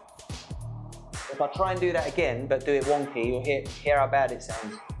loop, if I try and do that again, but do it wonky, you'll hear how bad it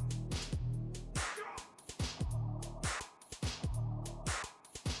sounds.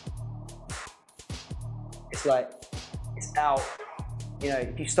 It's like, it's out. You know,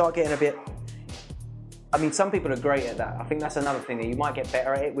 if you start getting a bit, I mean, some people are great at that. I think that's another thing, that you might get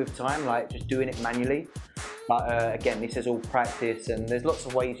better at it with time, like just doing it manually. But again, this is all practice, and there's lots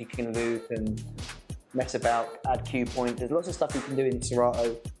of ways you can loop and mess about, add cue points. There's lots of stuff you can do in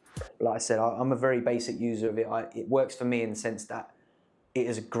Serato. Like I said, I'm a very basic user of it. It works for me in the sense that it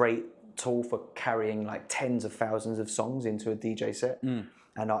is a great tool for carrying like tens of thousands of songs into a DJ set. And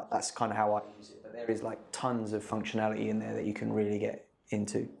that's kind of how I use it. But there is like tons of functionality in there that you can really get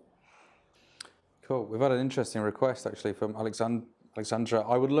into. Cool. We've had an interesting request actually from Alexandra.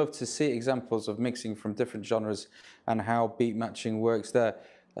 I would love to see examples of mixing from different genres and how beat matching works there.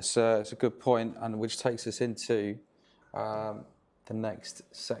 That's a good point, and which takes us into the next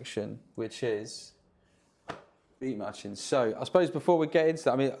section, which is beat matching. So I suppose before we get into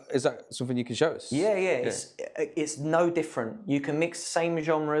that, I mean, is that something you can show us? Yeah. It's no different. You can mix same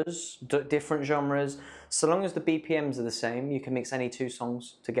genres, different genres. So long as the BPMs are the same, you can mix any 2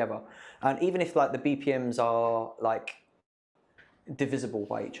 songs together. And even if like the BPMs are like divisible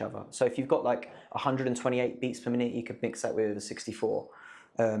by each other. So if you've got like 128 beats per minute, you could mix that with a 64.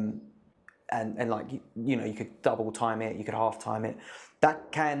 And like, you know, you could double time it, you could half time it.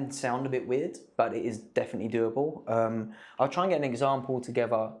 That can sound a bit weird, but it is definitely doable. I'll try and get an example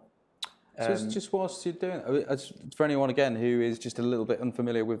together. Just whilst you're doing it, for anyone again who is just a little bit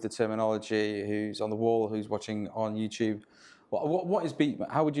unfamiliar with the terminology, who's on the wall, who's watching on YouTube, what is beat?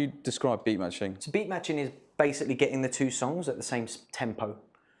 How would you describe beat matching? So beat matching is basically getting the 2 songs at the same tempo.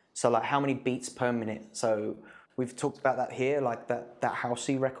 So like how many beats per minute. So we've talked about that here, like that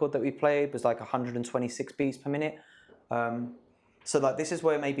housey record that we played was like 126 beats per minute. So like this is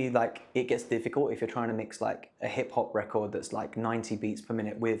where maybe like it gets difficult if you're trying to mix like a hip hop record that's like 90 beats per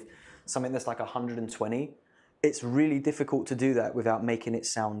minute with something that's like 120. It's really difficult to do that without making it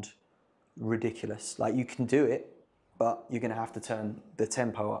sound ridiculous. Like you can do it, but you're gonna have to turn the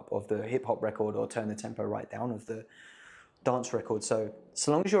tempo up of the hip hop record or turn the tempo right down of the dance record. So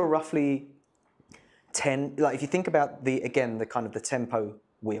long as you're roughly 10, like if you think about the kind of the tempo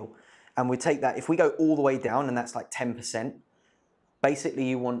wheel, and we take that, if we go all the way down and that's like 10%, basically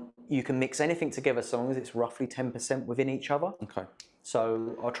you can mix anything together so long as it's roughly 10% within each other. Okay.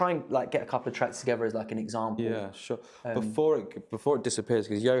 So I'll try and like get a couple of tracks together as like an example. Yeah, sure. Before it disappears,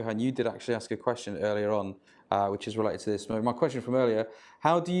 because Johan, you did actually ask a question earlier on, which is related to this. My question from earlier: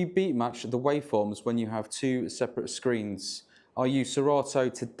 how do you beat match the waveforms when you have 2 separate screens? I use Serato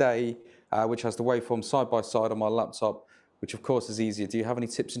today, which has the waveform side by side on my laptop, which of course is easier. Do you have any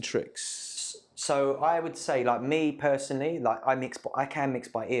tips and tricks? So I would say, like me personally, like I can mix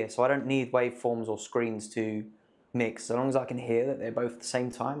by ear, so I don't need waveforms or screens to mix. So long as I can hear that they're both at the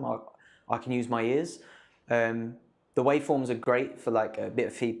same time, I can use my ears. The waveforms are great for like a bit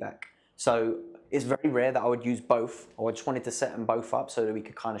of feedback. So it's very rare that I would use both, or I just wanted to set them both up so that we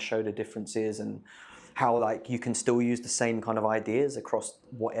could kind of show the differences and how like you can still use the same kind of ideas across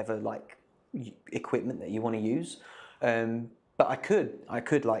whatever like equipment that you want to use. But I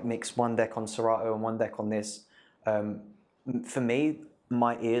could like mix one deck on Serato and one deck on this. For me,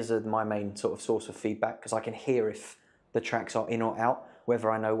 my ears are my main sort of source of feedback because I can hear if the tracks are in or out,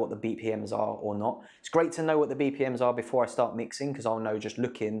 whether I know what the BPMs are or not. It's great to know what the BPMs are before I start mixing because I'll know just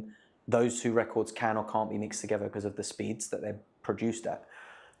looking those 2 records can or can't be mixed together because of the speeds that they're produced at.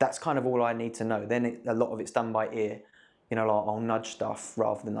 That's kind of all I need to know. Then a lot of it's done by ear. You know, like I'll nudge stuff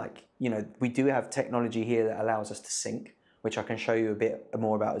rather than like, you know, we do have technology here that allows us to sync which I can show you a bit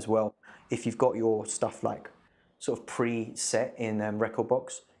more about as well. If you've got your stuff like sort of pre-set in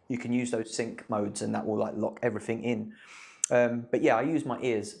Rekordbox, you can use those sync modes and that will like lock everything in. But yeah, I use my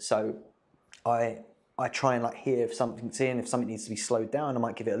ears, so I try and like hear if something's in. If something needs to be slowed down, I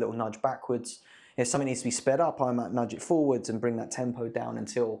might give it a little nudge backwards. If something needs to be sped up, I might nudge it forwards and bring that tempo down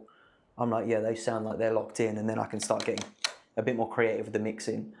until I'm like, yeah, they sound like they're locked in, and then I can start getting a bit more creative with the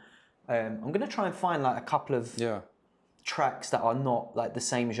mixing. I'm gonna try and find like a couple of tracks that are not like the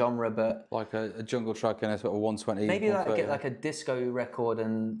same genre, but like a jungle track and a sort of 120. Maybe like get like a disco record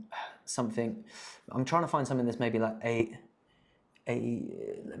and something. I'm trying to find something that's maybe like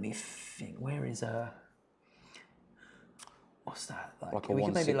let me think. Where is what's that? Like a we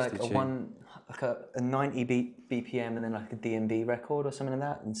could maybe like tune. a 90 BPM and then like a D&B record or something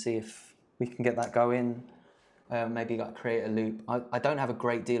like that, and see if we can get that going. Maybe like create a loop. I don't have a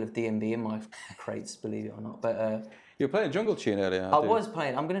great deal of D&B in my crates, believe it or not, but. You were playing a jungle tune earlier. I was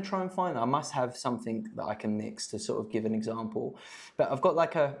playing. I'm going to try and find that. I must have something that I can mix to sort of give an example. But I've got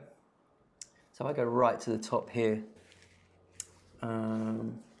like so if I go right to the top here,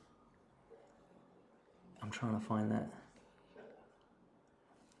 I'm trying to find that.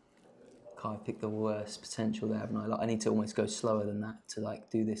 I picked the worst potential there, haven't I? Like I need to almost go slower than that to like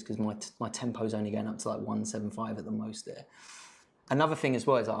do this, because my tempo's only going up to like 175 at the most there. Another thing as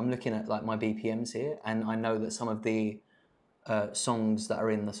well is that I'm looking at like my BPMs here, and I know that some of the songs that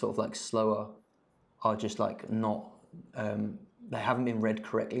are in the sort of like slower are just like not, they haven't been read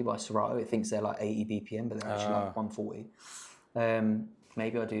correctly by Serato. It thinks they're like 80 BPM, but they're actually like 140.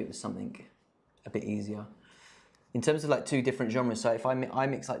 Maybe I'll do it with something a bit easier. In terms of like two different genres, so if I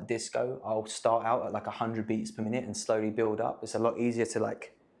mix like disco, I'll start out at like 100 beats per minute and slowly build up. It's a lot easier to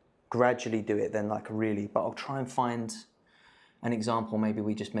like gradually do it than like really, but I'll try and find an example. Maybe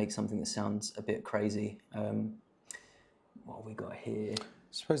we just make something that sounds a bit crazy. What have we got here? I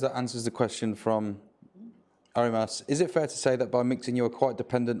suppose that answers the question from Arimas. Is it fair to say that by mixing you are quite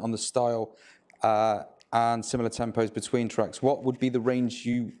dependent on the style and similar tempos between tracks? What would be the range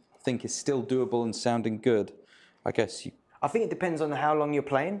you think is still doable and sounding good? I guess I think it depends on how long you're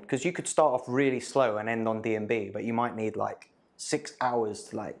playing, because you could start off really slow and end on D&B, but you might need like 6 hours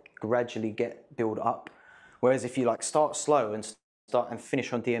to like gradually build up. Whereas if you like start slow and start and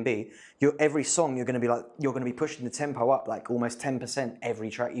finish on D&B, every song you're going to be pushing the tempo up like almost 10%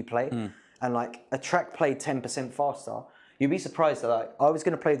 every track you play. And like a track played 10% faster, you'd be surprised that like I was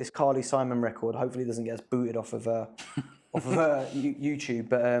going to play this Carly Simon record. Hopefully it doesn't get us booted off of YouTube.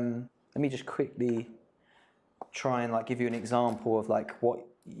 But let me just quickly try and like give you an example of like what,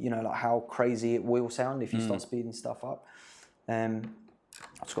 you know, like how crazy it will sound if you start speeding stuff up. I've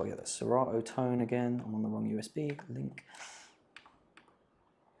just got to get the Serato tone again. I'm on the wrong USB link.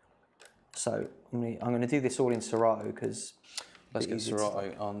 So I'm going to do this all in Serato because let's get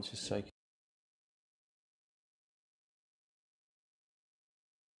Serato on just so.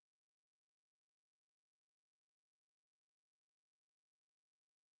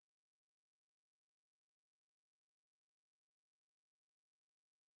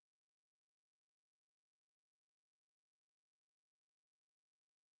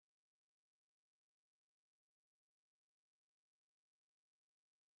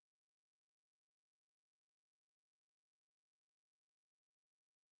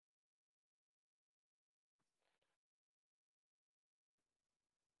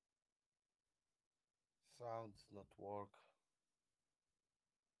 Sounds not work.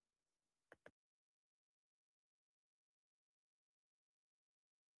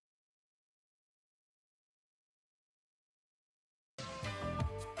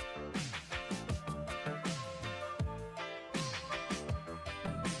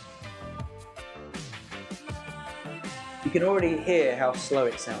 you can already hear how slow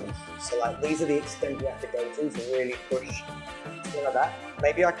it sounds. So like these are the extent you have to go to really push something like that.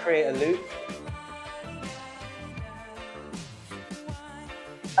 Maybe I create a loop.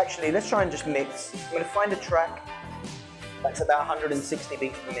 Actually, let's try and just mix. I'm going to find a track that's about 160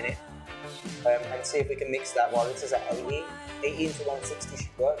 beats per minute and see if we can mix that while this is at 80. 80 into 160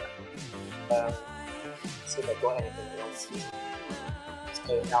 should work. See if I've got anything else. Let's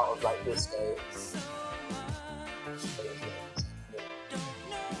go out of like disco.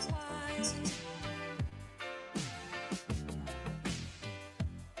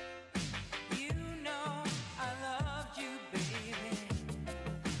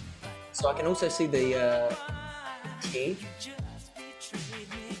 So I can also see the key.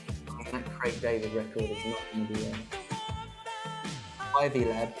 That Craig David record is not going to be Ivy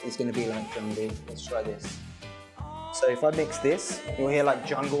Lab is going to be like jungle. Let's try this. So if I mix this, you'll hear like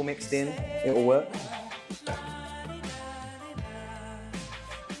jungle mixed in. It'll work.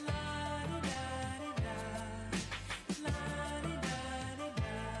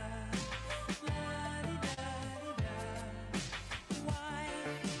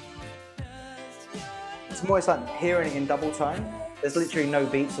 it's more like hearing it in double time. There's literally no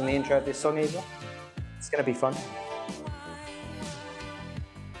beats on the intro of this song either. It's gonna be fun.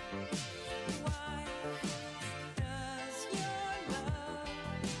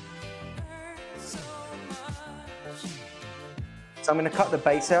 So I'm going to cut the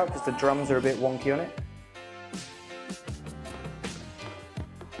bass out because the drums are a bit wonky on it.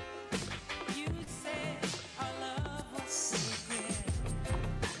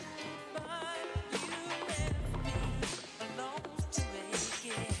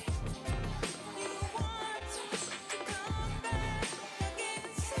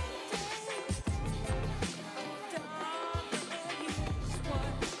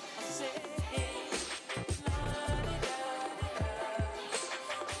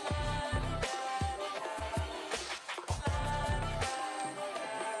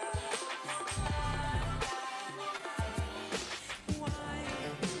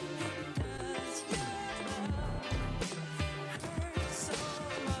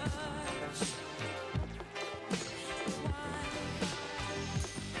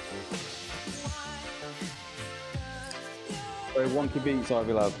 Very wonky beats,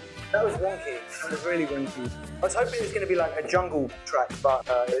 Ivy Lab. That was wonky. That was really wonky. I was hoping it was going to be like a jungle track, but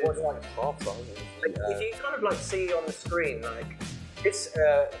it wasn't like a pop song. Like, if you kind of like see on the screen, like this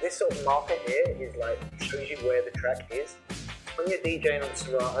sort of marker here is like shows you where the track is. When you're DJing on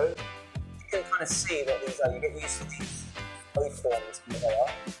Serato, you can kind of see what these are. You get used to these waveforms and what they are.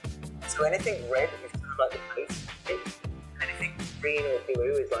 So anything red is kind of like the bass hit. Anything green or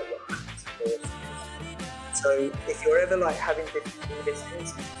blue is like your hands or your fingers. So if you're ever like having difficulty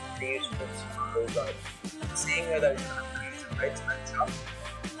distance, it's useful to like seeing where those kind of blues and reds match up.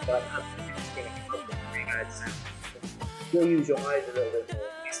 Like you'll use your eyes a little bit more.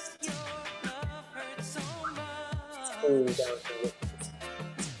 It's all down to what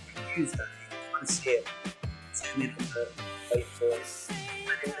use that. You can see it. Zoom in on the waveform,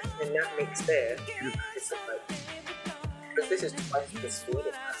 and in that mix there, it's like because this is twice the speed of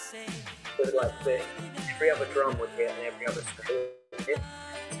that. So like every other drum would hit and every other scale would hit.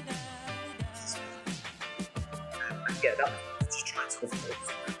 Yeah, that was just trying to sort of focus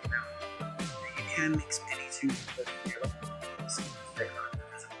on that now. You can mix many two together.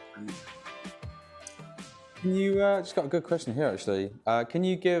 Can you, just got a good question here actually. Can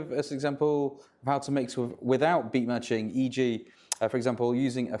you give us an example of how to mix without beat matching, e.g., for example,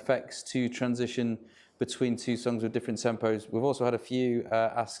 using effects to transition between two songs with different tempos? We've also had a few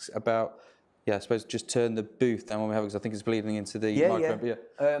asks about, I suppose just turn the booth down when we have it because I think it's bleeding into the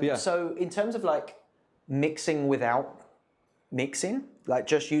microphone. Yeah. So in terms of like mixing without mixing, like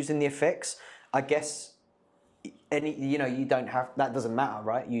just using the effects, I guess you don't have, that doesn't matter,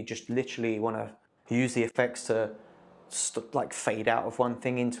 right? You just literally want to use the effects to like fade out of one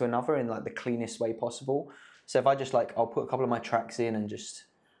thing into another in like the cleanest way possible. So if I just like, I'll put a couple of my tracks in and just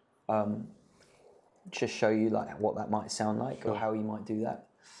show you like what that might sound like or how you might do that.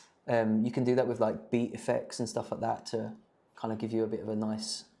 You can do that with like beat effects and stuff like that to kind of give you a bit of a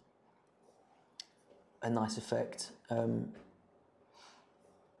nice effect.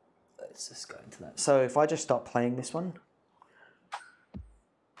 Let's just go into that. So if I just start playing this one.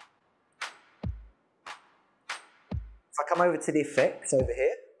 If I come over to the effects over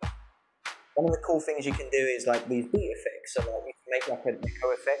here, one of the cool things you can do is like these beat effects. So like you can make like an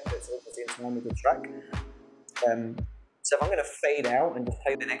echo effect that's in time with the track. So if I'm going to fade out and just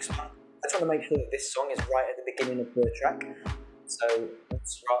play the next one, I just want to make sure that this song is right at the beginning of the track. So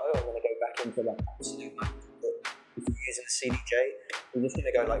Serato, I'm going to go back into like absolute mode. If you're using a CDJ, you're just going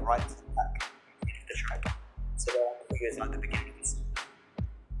to go like right to the back of the track. So that I can use like the beginning of the song.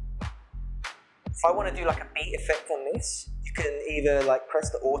 If I want to do like a beat effect on this, you can either like press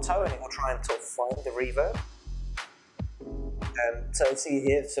the auto and it will try and sort of find the reverb. So see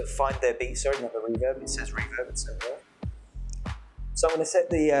here, so find the beat, sorry, not the reverb, it says reverb, it's over there. So I'm going to set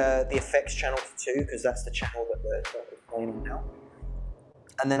the effects channel to 2 because that's the channel that we're playing on now.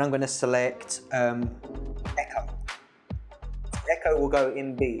 And then I'm going to select echo. Echo will go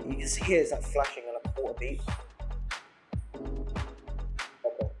in beat. You can see here it's like flashing on a quarter beat.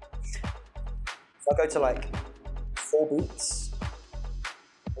 Okay. So I'll go to like 4 beats.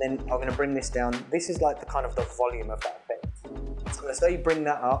 And then I'm going to bring this down. This is like the kind of the volume of that effect. So I'm going to slowly bring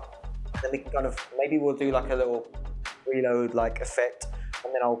that up. And then we can kind of, maybe we'll do like a little reload like effect.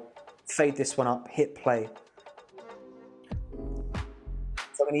 And then I'll fade this one up, hit play.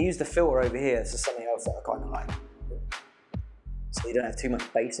 So I'm going to use the filter over here. So something else that I kind of like. So you don't have too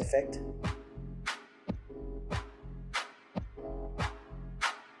much bass effect.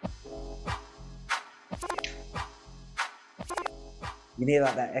 You need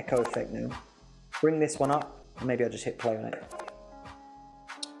like that echo effect now. bring this one up, and maybe I'll just hit play on it.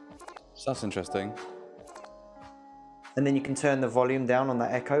 So that's interesting. And then you can turn the volume down on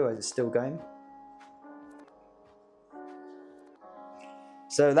that echo as it's still going.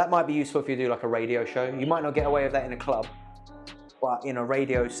 So that might be useful if you do like a radio show. You might not get away with that in a club, but in a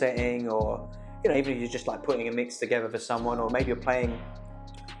radio setting, or even if you're just like putting a mix together for someone, or maybe you're playing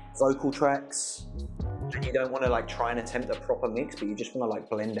vocal tracks and you don't want to like try and attempt a proper mix, but you just want to like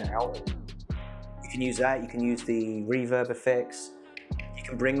blend it out. You can use that. You can use the reverb effects. You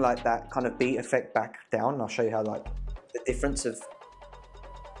can bring like that kind of beat effect back down. And I'll show you how like the difference of.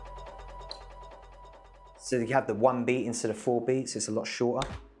 So you have the 1 beat instead of 4 beats. It's a lot shorter.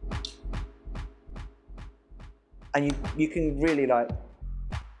 And you can really like,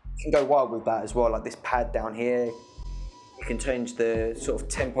 you can go wild with that as well. Like this pad down here, you can change the sort of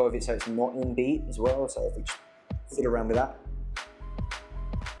tempo of it so it's not in beat as well. So if you just fiddle around with that.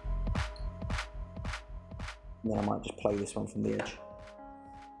 And then I might just play this one from the edge.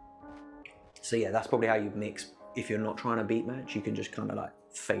 So yeah, that's probably how you mix. If you're not trying to beat match, you can just kind of like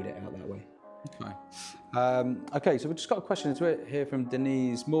fade it out that way. Okay. Okay, so we've just got a question into it here from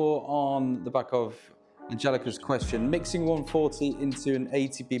Denise, more on the back of Angelica's question. Mixing 140 into an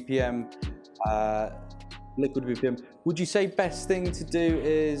 80 BPM, liquid BPM, would you say best thing to do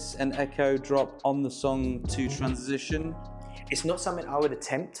is an echo drop on the song to transition? It's not something I would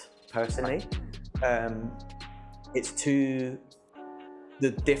attempt, personally. It's too... The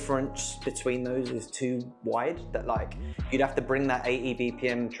difference between those is too wide, that like, you'd have to bring that 80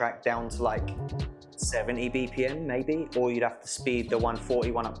 BPM track down to like 70 BPM maybe, or you'd have to speed the 140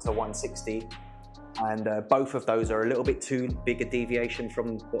 one up to 160. And both of those are a little bit too big a deviation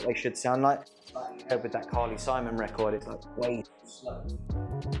from what they should sound like. With that Carly Simon record, it's like way too slow.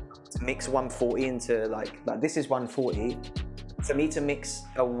 To mix 140 into like this is 140. For me to mix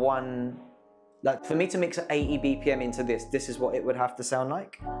a for me to mix an 80 BPM into this is what it would have to sound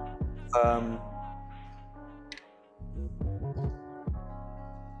like.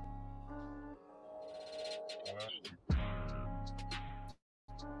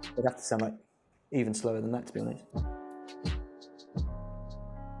 It'd have to sound like even slower than that, to be honest.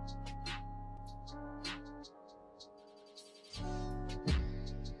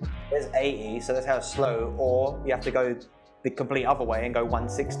 There's 80, so that's how it's slow, or you have to go the complete other way and go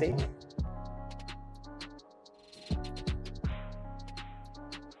 160.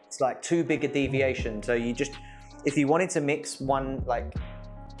 It's like too big a deviation, so you just, if you wanted to mix one like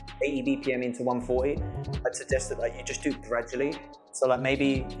 80 BPM into 140, I'd suggest that like you just do it gradually. So like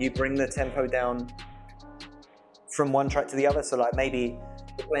maybe you bring the tempo down from one track to the other. So like maybe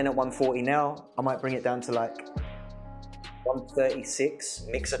you're playing at 140 now, I might bring it down to like 136,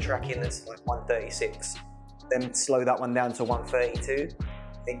 mix a track in that's like 136, then slow that one down to 132,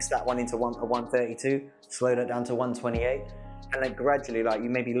 mix that one into 132, slow that down to 128, and then gradually like you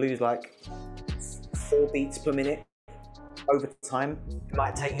maybe lose like 4 beats per minute. Over time, it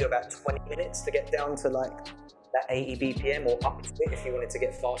might take you about 20 minutes to get down to like that 80 BPM or up to it if you wanted to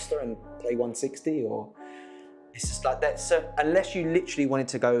get faster and play 160, or it's just like that. So unless you literally wanted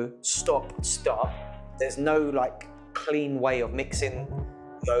to go stop, start, there's no like clean way of mixing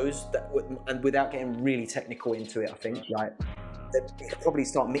those and without getting really technical into it. I think like you could probably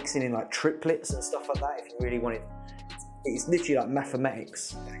start mixing in like triplets and stuff like that if you really wanted. It's literally like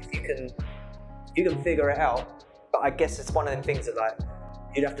mathematics. You can figure it out, but I guess it's one of them things that like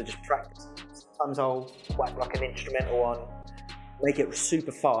you'd have to just practice. Sometimes I'll whack like an instrumental on, make it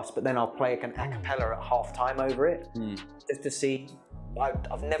super fast, but then I'll play like an a cappella at half time over it, just to see.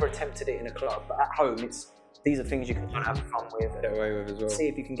 I've never attempted it in a club, but at home these are things you can kind of have fun with, Get away with as well. See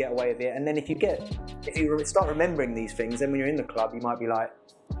if you can get away with it. And then if you start remembering these things, then when you're in the club, you might be like,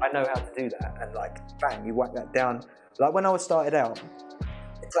 I know how to do that, and like bang, you whack that down. Like when I was started out,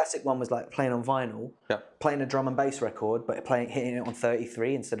 the classic one was like playing on vinyl, playing a drum and bass record, but hitting it on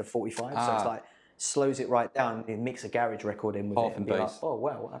 33 instead of 45. So it's like slows it right down. You mix a garage record in with it and be like, oh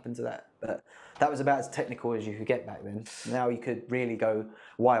wow, what happened to that? But that was about as technical as you could get back then. Now you could really go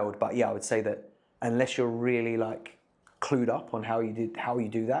wild. But yeah, I would say that unless you're really like clued up on how you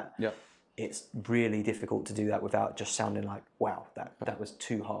do that, it's really difficult to do that without just sounding like, wow, that was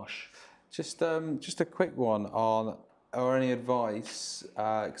too harsh. Just a quick one on, or any advice,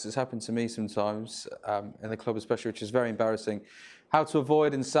 because it's happened to me sometimes in the club especially, which is very embarrassing, how to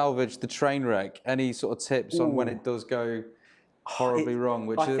avoid and salvage the train wreck. Any sort of tips on when it does go horribly wrong,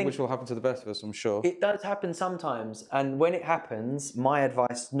 which will happen to the best of us, I'm sure. It does happen sometimes, and when it happens, my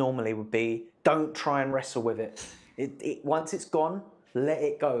advice normally would be, don't try and wrestle with it. Once it's gone, let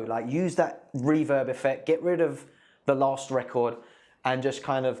it go. Like use that reverb effect, get rid of the last record, and just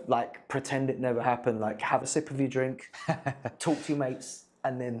kind of like pretend it never happened. Like have a sip of your drink, talk to your mates,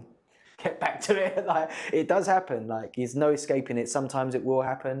 and then get back to it. Like it does happen. Like there's no escaping it. Sometimes it will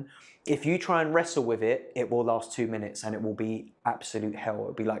happen. If you try and wrestle with it, it will last 2 minutes and it will be absolute hell.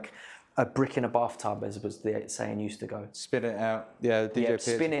 It'll be like a brick in a bathtub, as was the saying used to go. Spin it out. Yeah, DJ Yep,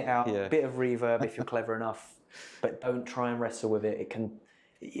 spin it out. Yeah. Bit of reverb if you're clever enough, but don't try and wrestle with it.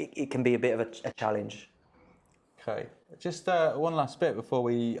 It can be a bit of a challenge. Okay, just one last bit before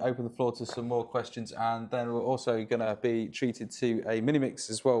we open the floor to some more questions, and then we're also going to be treated to a mini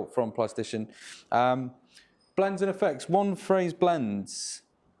mix as well from Plastician. Blends and effects, one phrase blends.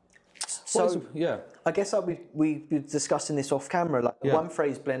 So yeah, I guess we were discussing this off camera. Like the Yeah. one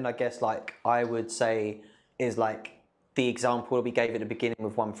phrase blend, I guess like I would say is like the example we gave at the beginning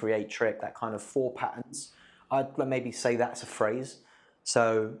with 138 trick. That kind of 4 patterns. I'd maybe say that's a phrase.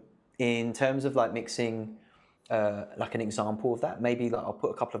 So in terms of like mixing. Like an example of that, maybe like I'll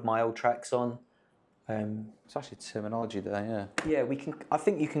put a couple of my old tracks on. it's actually terminology there. Yeah. Yeah, we can. I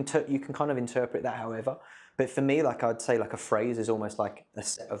think you can kind of interpret that however. But for me, like I'd say, like a phrase is almost like a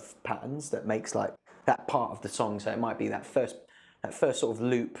set of patterns that makes like that part of the song. So it might be that first sort of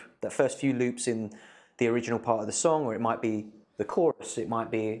loop, that first few loops in the original part of the song, or it might be the chorus. It might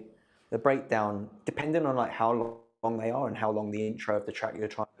be the breakdown, depending on like how long they are and how long the intro of the track you're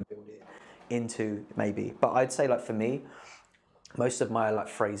trying to build it into maybe. But I'd say like for me, most of my like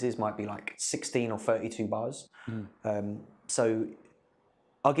phrases might be like 16 or 32 bars. So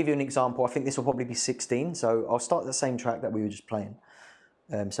I'll give you an example. I think this will probably be 16. So I'll start the same track that we were just playing.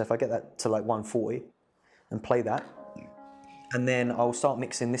 So if I get that to like 140 and play that, and then I'll start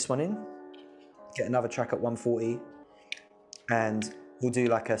mixing this one in, get another track at 140, and we'll do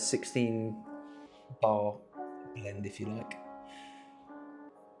like a 16 bar blend if you like.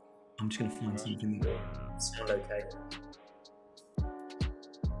 I'm just going to find something that will sound okay.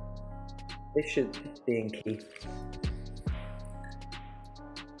 This should be in key.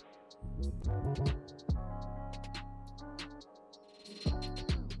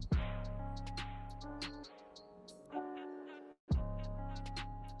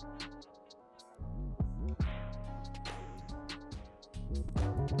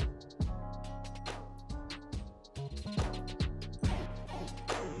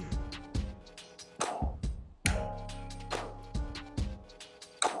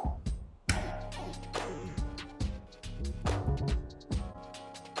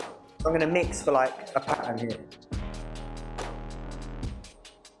 I'm going to mix for like a pattern here.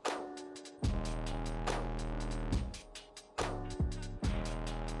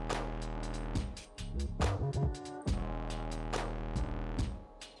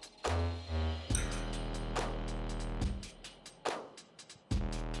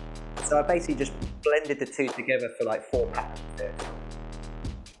 So I basically just blended the two together for like 4 patterns there.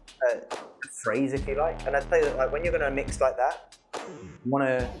 A phrase if you like. And I'd say that like when you're going to mix like that, you want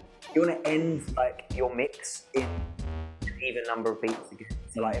to end like your mix in an even number of beats again.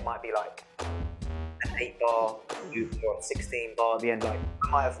 So like it might be like an 8 bar loop or a 16 bar at the end. Like I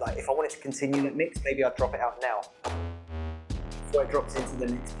might have like, if I wanted to continue that mix, maybe I'd drop it out now before it drops into the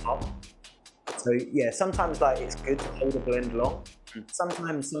next part. So yeah, sometimes like it's good to hold a blend long.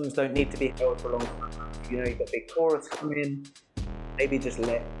 Sometimes songs don't need to be held for a long time. You know, you've got big chorus come in, maybe just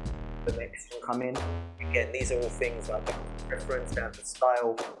let the next one come in. Again, these are all things like preference, down to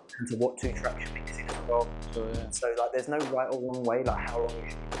style, and to what 2 tracks you're mixing as well. Sure, yeah. So like there's no right or wrong way, like how long you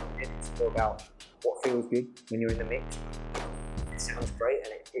should be in. It's more about what feels good when you're in the mix. It sounds great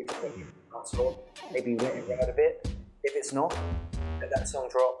and it's sort of maybe let it ride a bit. If it's not, let that song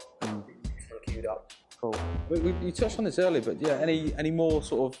drop, it's queued up. Cool. You touched on this earlier, but yeah, any more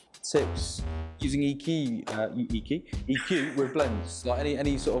sort of tips using EQ with blends? Like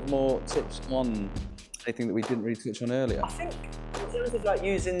any sort of more tips on anything that we didn't really touch on earlier? I think in terms of like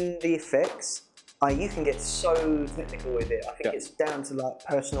using the effects, you can get so technical with it. I think it's down to like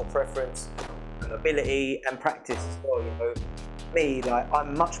personal preference, and ability, and practice as well. You know, me like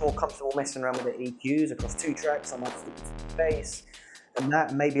I'm much more comfortable messing around with the EQs across 2 tracks. I might stick to the bass. And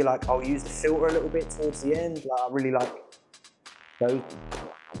that maybe like I'll use the filter a little bit towards the end. Like I really like those.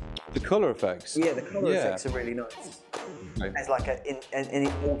 The colour effects. Yeah, the colour effects are really nice. Okay. As like an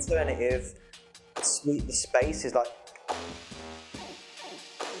alternative, the space is like.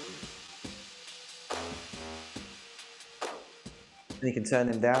 And you can turn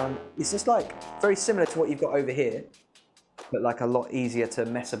them down. It's just like very similar to what you've got over here, but like a lot easier to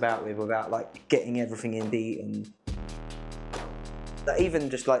mess about with without like getting everything in beat and. That even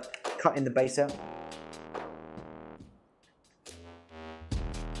just like cutting the bass out.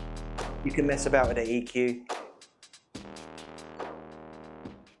 You can mess about with the EQ.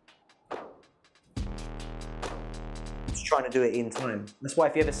 trying to do it in time. That's why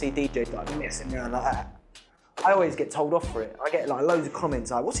if you ever see DJs like messing around like that, I always get told off for it. I get like loads of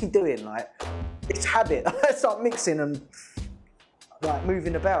comments like, what's he doing? Like, it's habit. I start mixing and like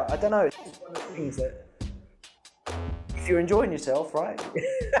moving about. I don't know, it's just one of the things that, if you're enjoying yourself, right?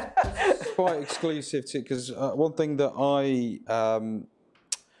 It's quite exclusive to, because one thing that I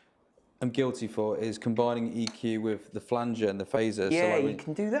am guilty for is combining EQ with the flanger and the phaser. Yeah, so like you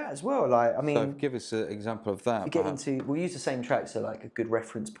can do that as well. Like, I mean, so give us an example of that. we get into, we'll use the same track, so like a good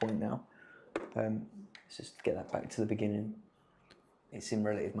reference point now. Let's just get that back to the beginning. It's in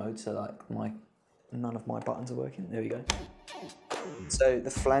relative mode, so like none of my buttons are working. There we go. So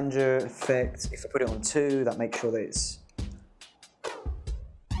the flanger effect, if I put it on 2, that makes sure that it's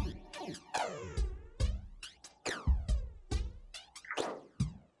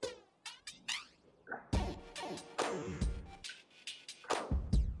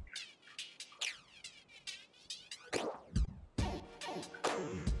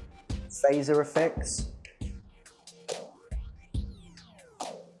phaser effects.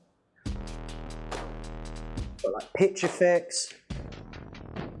 Got like pitch effects.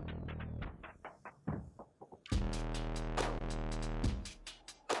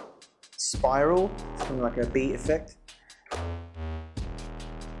 Spiral, something like a beat effect.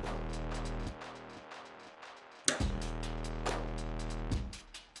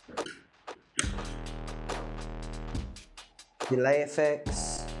 Delay effects.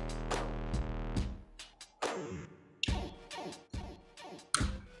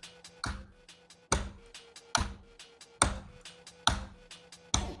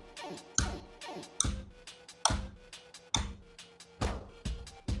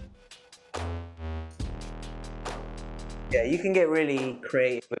 Yeah, you can get really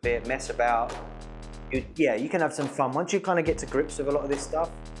creative with it, mess about. Yeah, you can have some fun. Once you kind of get to grips with a lot of this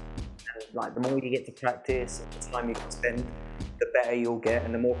stuff, and like the more you get to practice, the time you can spend, the better you'll get,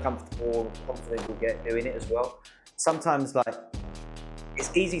 and the more comfortable and confident you'll get doing it as well. Sometimes, like,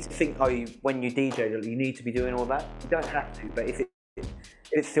 it's easy to think, oh, when you DJ, you need to be doing all that. You don't have to, but if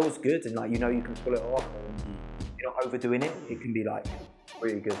it feels good and like you know you can pull it off, and you're not overdoing it, it can be like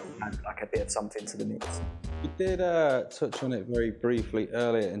really good and like a bit of something to the mix. We did touch on it very briefly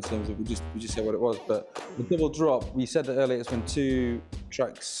earlier in terms of we just said what it was, but the double drop, we said that earlier, it's when 2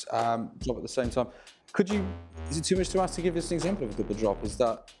 tracks drop at the same time. Is it too much to ask to give us an example of a double drop? Is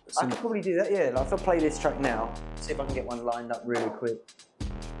that? I could probably do that, yeah. Like if I play this track now, see if I can get one lined up really quick.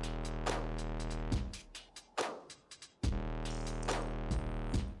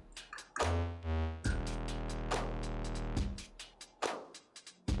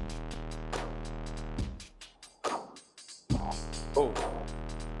 Oh.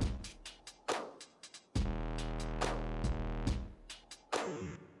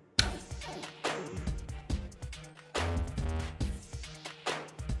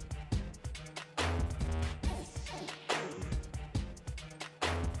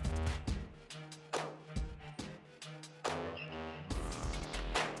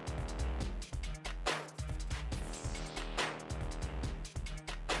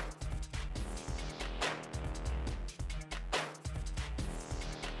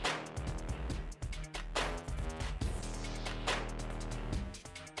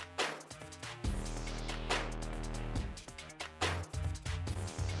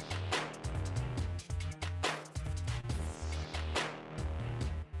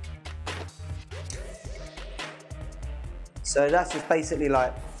 So that's just basically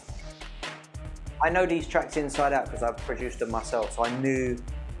like, I know these tracks inside out because I've produced them myself. So I knew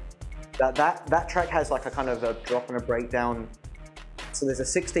that track has like a kind of a drop and a breakdown. So there's a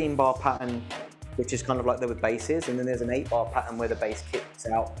 16 bar pattern, which is kind of like there with basses, and then there's an 8 bar pattern where the bass kicks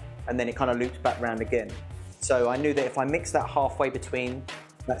out and then it kind of loops back round again. So I knew that if I mix that halfway between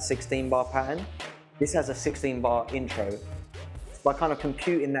that 16 bar pattern, this has a 16 bar intro. By kind of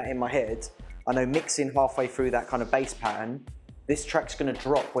computing that in my head, I know mixing halfway through that kind of bass pattern, this track's gonna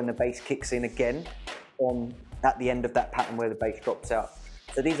drop when the bass kicks in again at the end of that pattern where the bass drops out.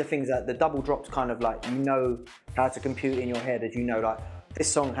 So these are things that the double drops kind of like, you know how to compute in your head, as you know, like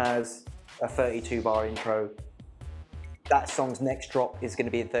this song has a 32 bar intro. That song's next drop is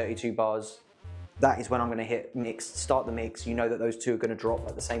gonna be at 32 bars. That is when I'm gonna hit mix, start the mix. You know that those two are gonna drop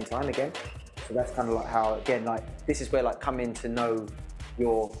at the same time again. So that's kind of like how, again, like this is where like coming to know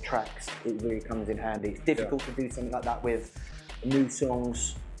your tracks, it really comes in handy. It's difficult to do something like that with new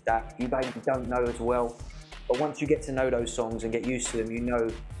songs that you maybe don't know as well. But once you get to know those songs and get used to them, you know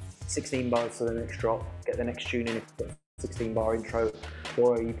 16 bars to the next drop, get the next tune in if you've got 16 bar intro,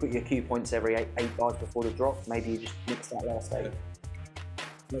 or you put your cue points every 8 bars before the drop. Maybe you just mix that last 8.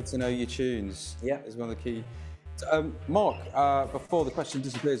 Like to know your tunes. Yeah, is one of the key Mark, before the question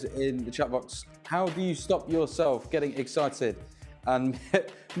disappears in the chat box, how do you stop yourself getting excited and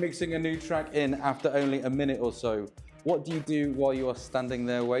mixing a new track in after only a minute or so? What do you do while you are standing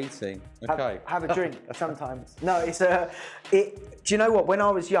there waiting? Okay. Have a drink sometimes. No, it's do you know what? When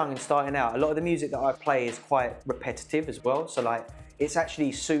I was young and starting out, a lot of the music that I play is quite repetitive as well. So like, it's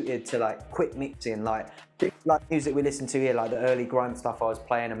actually suited to like quick mixing, like music we listen to here, like the early grime stuff I was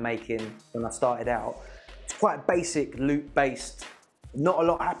playing and making when I started out. It's quite basic loop-based. Not a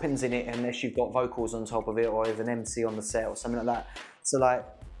lot happens in it unless you've got vocals on top of it or there's an MC on the set or something like that. So like,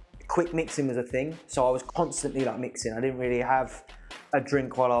 quick mixing was a thing. So I was constantly like mixing. I didn't really have a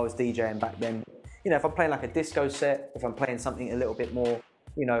drink while I was DJing back then. You know, if I'm playing like a disco set, if I'm playing something a little bit more,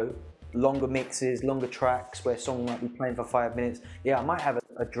 you know, longer mixes, longer tracks where a song might be playing for 5 minutes, yeah, I might have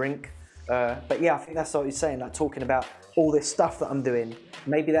a drink. But yeah, I think that's what he's saying, like talking about all this stuff that I'm doing.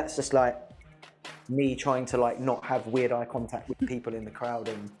 Maybe that's just like me trying to like not have weird eye contact with people in the crowd,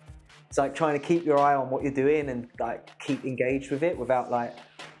 and it's like trying to keep your eye on what you're doing and like keep engaged with it without like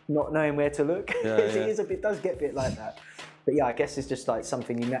not knowing where to look. Yeah, It does get a bit like that. But yeah, I guess it's just like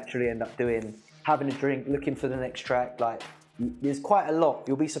something you naturally end up doing, having a drink, looking for the next track. Like there's quite a lot.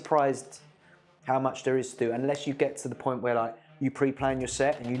 You'll be surprised how much there is to do, unless you get to the point where like you pre-plan your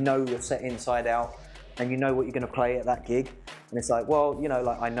set and you know your set inside out and you know what you're going to play at that gig. And it's like, well, you know,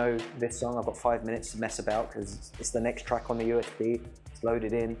 like I know this song, I've got 5 minutes to mess about because it's the next track on the USB, it's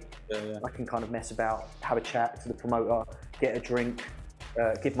loaded in. Yeah. I can kind of mess about, have a chat to the promoter, get a drink,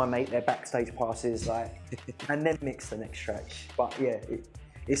 give my mate their backstage passes, like, and then mix the next track. But yeah,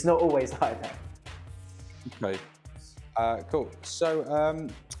 it's not always like that. Okay, cool. So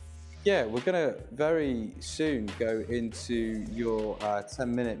yeah, we're gonna very soon go into your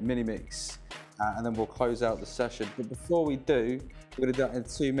 10-minute mini mix, and then we'll close out the session. But before we do, we're gonna do that in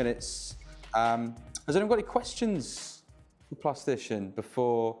 2 minutes. Has anyone got any questions for Plastician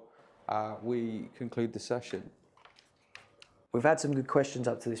before we conclude the session? We've had some good questions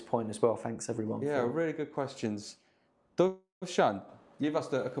up to this point as well. Thanks everyone. Yeah, really good questions. Dushan, you've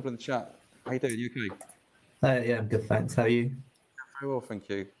asked a couple in the chat. How you doing? You okay? Yeah, I'm good, thanks. How are you? Very well, thank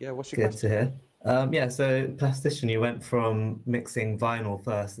you. Yeah, what's your Good question? to hear. Yeah, so Plastician, you went from mixing vinyl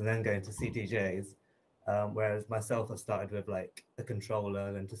first and then going to CDJs, whereas myself, I started with like a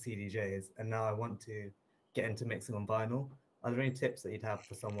controller, then to CDJs, and now I want to get into mixing on vinyl. Are there any tips that you'd have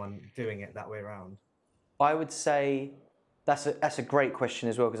for someone doing it that way around? I would say that's a great question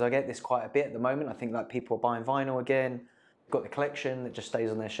as well, because I get this quite a bit at the moment. I think like people are buying vinyl again, got the collection that just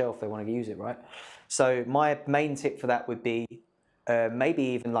stays on their shelf, they want to use it, right? So my main tip for that would be maybe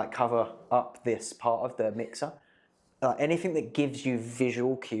even like cover up this part of the mixer. Anything that gives you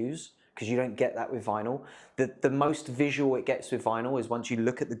visual cues, because you don't get that with vinyl. The most visual it gets with vinyl is once you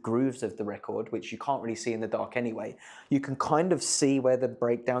look at the grooves of the record, which you can't really see in the dark anyway. You can kind of see where the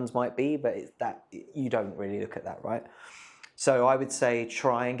breakdowns might be, but you don't really look at that, right? So I would say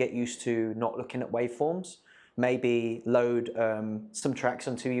try and get used to not looking at waveforms. Maybe load some tracks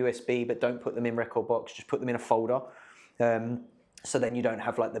onto USB, but don't put them in record box, just put them in a folder. So then you don't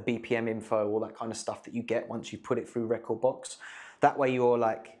have like the BPM info, all that kind of stuff that you get once you put it through record box. That way you're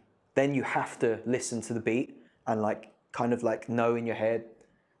like, then you have to listen to the beat and like kind of like know in your head,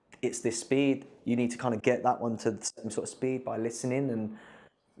 it's this speed. You need to kind of get that one to the same sort of speed by listening, and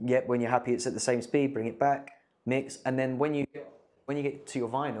yet when you're happy it's at the same speed, bring it back, mix. And then when you get to your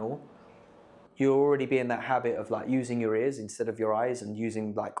vinyl, you'll already be in that habit of like using your ears instead of your eyes and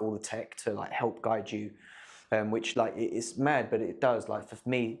using like all the tech to like help guide you. Which like it's mad, but it does. Like for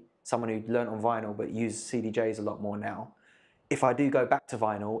me, someone who learnt on vinyl but uses CDJs a lot more now, if I do go back to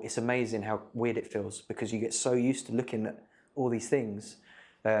vinyl, it's amazing how weird it feels, because you get so used to looking at all these things,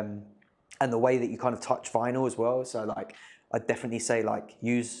 and the way that you kind of touch vinyl as well. So like, I'd definitely say like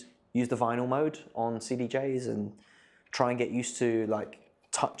use the vinyl mode on CDJs and try and get used to like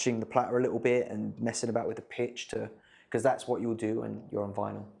touching the platter a little bit and messing about with the pitch, because that's what you'll do when you're on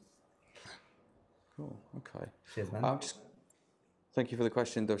vinyl. Cool, okay. Cheers, man. Thank you for the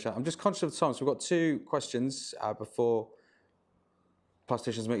question, Dushan. I'm just conscious of the time, so we've got 2 questions before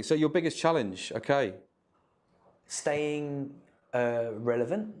Plastician's mix. So your biggest challenge, okay? Staying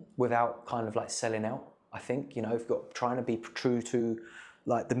relevant without kind of like selling out. I think, you know, if you've got trying to be true to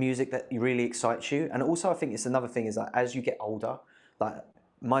like the music that really excites you. And also I think it's another thing is that as you get older, like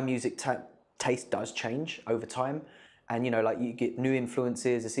my music taste does change over time. And, you know, like you get new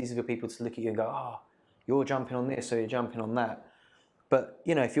influences. It's easy for people to look at you and go, oh, you're jumping on this, or you're jumping on that. But,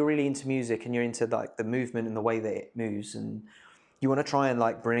 you know, if you're really into music and you're into like the movement and the way that it moves, and you want to try and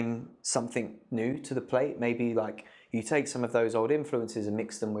like bring something new to the plate, maybe like you take some of those old influences and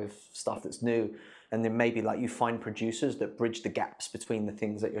mix them with stuff that's new. and then maybe like you find producers that bridge the gaps between the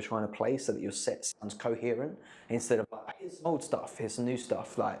things that you're trying to play so that your set sounds coherent instead of like, here's some old stuff, here's some new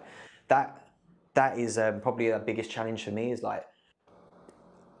stuff. Like that is probably the biggest challenge for me, is like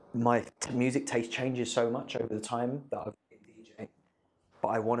my music taste changes so much over the time that I've been DJing, but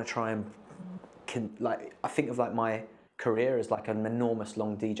I want to try and I think of like my career as like an enormous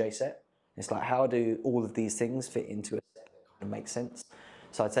long DJ set. It's like, how do all of these things fit into a set that kind of makes sense?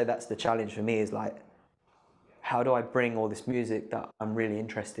 So I'd say that's the challenge for me, is like, how do I bring all this music that I'm really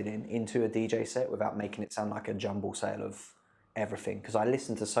interested in into a DJ set without making it sound like a jumble sale of everything? Because I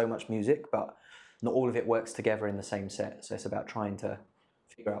listen to so much music, but not all of it works together in the same set. So it's about trying to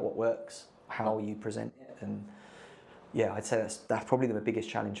figure out what works, how you present it, and yeah, I'd say that's probably the biggest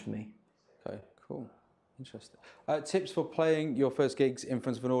challenge for me. Okay, cool. Interesting. Tips for playing your first gigs in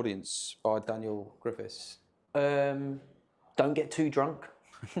front of an audience by Daniel Griffiths. Don't get too drunk.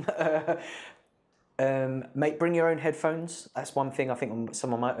 Bring your own headphones. That's one thing I think on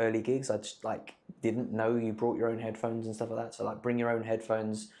some of my early gigs, I just like didn't know you brought your own headphones and stuff like that. So like, bring your own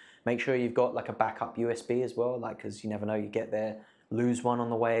headphones. Make sure you've got like a backup USB as well, like, because you never know, you get there, lose one on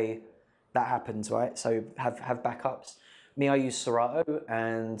the way. That happens, right? So have backups. Me, I use Serato,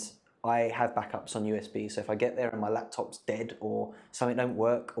 and I have backups on USB. So if I get there and my laptop's dead or something don't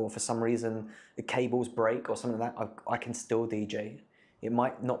work, or for some reason the cables break or something like that, I can still DJ. It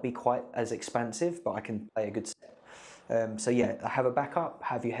might not be quite as expansive, but I can play a good set. So yeah, have a backup,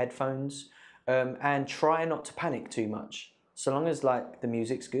 have your headphones, and try not to panic too much. So long as like the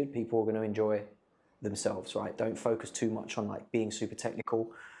music's good, people are going to enjoy themselves, right? Don't focus too much on like being super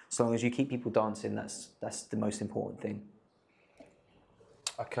technical. So long as you keep people dancing, that's the most important thing.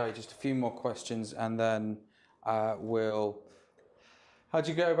 Okay, just a few more questions, and then how'd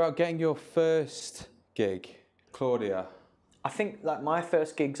you go about getting your first gig, Claudia? I think like my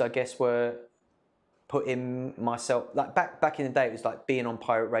first gigs, I guess, were putting myself, like back in the day, it was like being on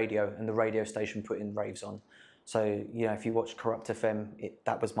pirate radio and the radio station putting raves on. So, you know, if you watch Corrupt FM,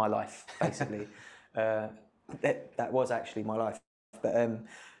 that was my life, basically. That was actually my life. But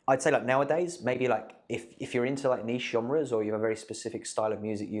I'd say like nowadays, maybe like if you're into like niche genres, or you have a very specific style of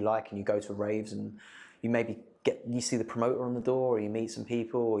music you like, and you go to raves and you maybe you see the promoter on the door, or you meet some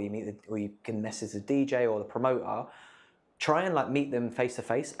people, or you can message the DJ or the promoter. Try and like meet them face to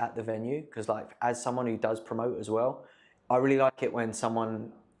face at the venue, because like as someone who does promote as well, I really like it when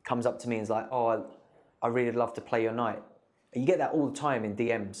someone comes up to me and is like, oh, I really love to play your night. And you get that all the time in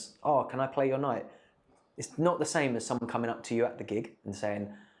DMs. Oh, can I play your night? It's not the same as someone coming up to you at the gig and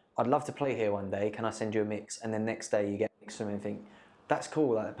saying, I'd love to play here one day, can I send you a mix? And then next day you get a mix from them and think, that's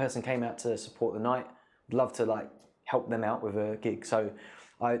cool, like, the person came out to support the night, I'd love to like help them out with a gig. So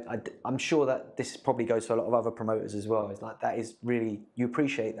I'm sure that this probably goes to a lot of other promoters as well. It's like, that is really, you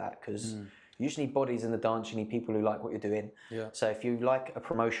appreciate that, because you just need bodies in the dance, you need people who like what you're doing. Yeah. So if you like a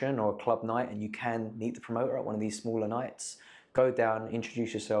promotion or a club night and you can meet the promoter at one of these smaller nights, go down,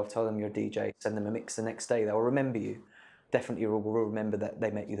 introduce yourself, tell them you're a DJ, send them a mix the next day. They'll remember you. Definitely will remember that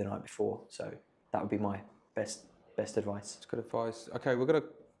they met you the night before. So that would be my best advice. That's good advice. Okay, we're going to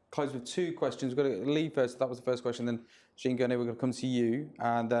close with two questions. We're going to leave first. That was the first question. Then Jean Gurney, we're going to come to you,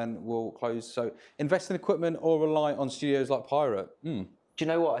 and then we'll close. So, invest in equipment or rely on studios like Pirate? Do you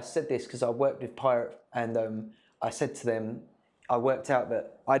know what? I said this because I worked with Pirate, and I said to them, I worked out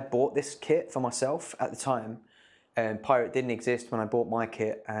that I'd bought this kit for myself at the time, and Pirate didn't exist when I bought my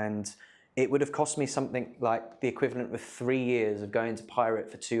kit, and it would have cost me something like the equivalent of 3 years of going to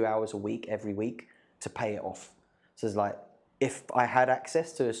Pirate for 2 hours a week every week to pay it off. So it's like, if I had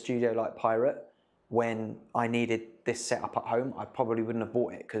access to a studio like Pirate when I needed this setup at home, I probably wouldn't have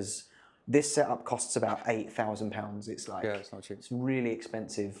bought it, because this setup costs about £8,000. It's like, yeah, it's not cheap. It's really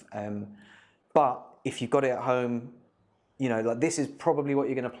expensive. But if you've got it at home, you know, like, this is probably what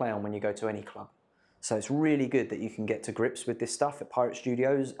you're going to play on when you go to any club. So it's really good that you can get to grips with this stuff at Pirate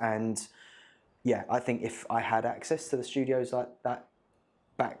Studios. And yeah, I think if I had access to the studios like that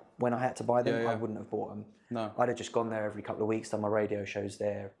back when I had to buy them, I wouldn't have bought them. No. I'd have just gone there every couple of weeks, done my radio shows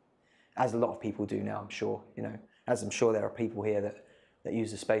there, as a lot of people do now, I'm sure. You know, as I'm sure there are people here that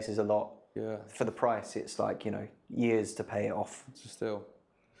use the spaces a lot. Yeah. For the price, it's like, you know, years to pay it off. Still.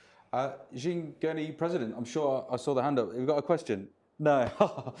 Jean Gurney, President, I'm sure I saw the hand up. Have you got a question? No.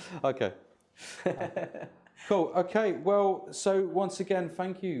 Okay. Cool. Okay. Well, so once again,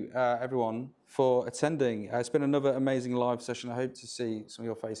 thank you, everyone, for attending. It's been another amazing live session. I hope to see some of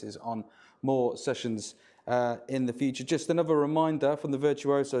your faces on more sessions in the future. Just another reminder from the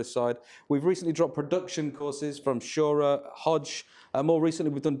Virtuoso side, we've recently dropped production courses from Shura, Hodge, More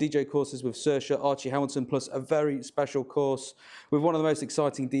recently, we've done DJ courses with Saoirse, Archie Hamilton, plus a very special course with one of the most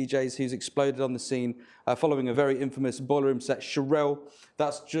exciting DJs who's exploded on the scene following a very infamous Boiler Room set, Sherelle.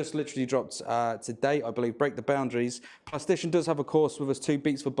 That's just literally dropped today, I believe, Break the Boundaries. Plastician does have a course with us too,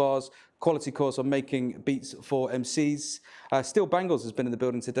 Beats for Bars, quality course on making beats for MCs. Steel Bangles has been in the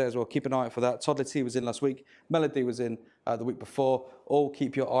building today as well. Keep an eye out for that. Toddler T was in last week. Melody was in the week before. All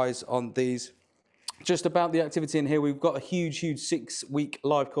keep your eyes on these. Just about the activity in here, we've got a huge 6-week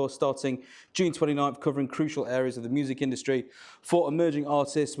live course starting June 29th, covering crucial areas of the music industry for emerging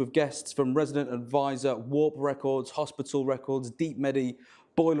artists with guests from Resident Advisor, Warp Records, Hospital Records, Deep Medi,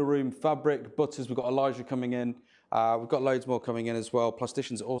 Boiler Room, Fabric, Butters. We've got Elijah coming in. We've got loads more coming in as well.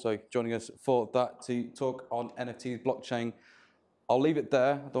 Plastician's also joining us for that to talk on NFTs, blockchain. I'll leave it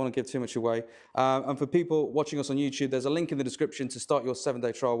there. I don't want to give too much away. And for people watching us on YouTube, there's a link in the description to start your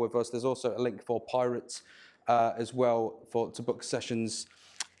 7-day trial with us. There's also a link for Pirates as well to book sessions.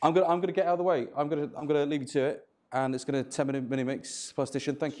 I'm gonna get out of the way. I'm gonna leave you to it, and it's gonna 10-minute mini mix.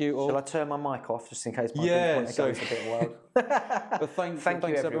 Plastician, thank you all. Shall I turn my mic off just in case my yeah, goes a bit wild? But thanks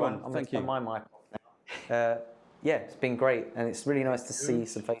everyone. everyone. I'm Thank going to you. turn my mic off now. Yeah, it's been great, and it's really nice to see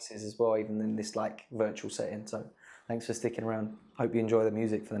some faces as well, even in this like virtual setting. So thanks for sticking around. Hope you enjoy the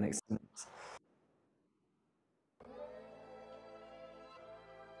music for the next minutes.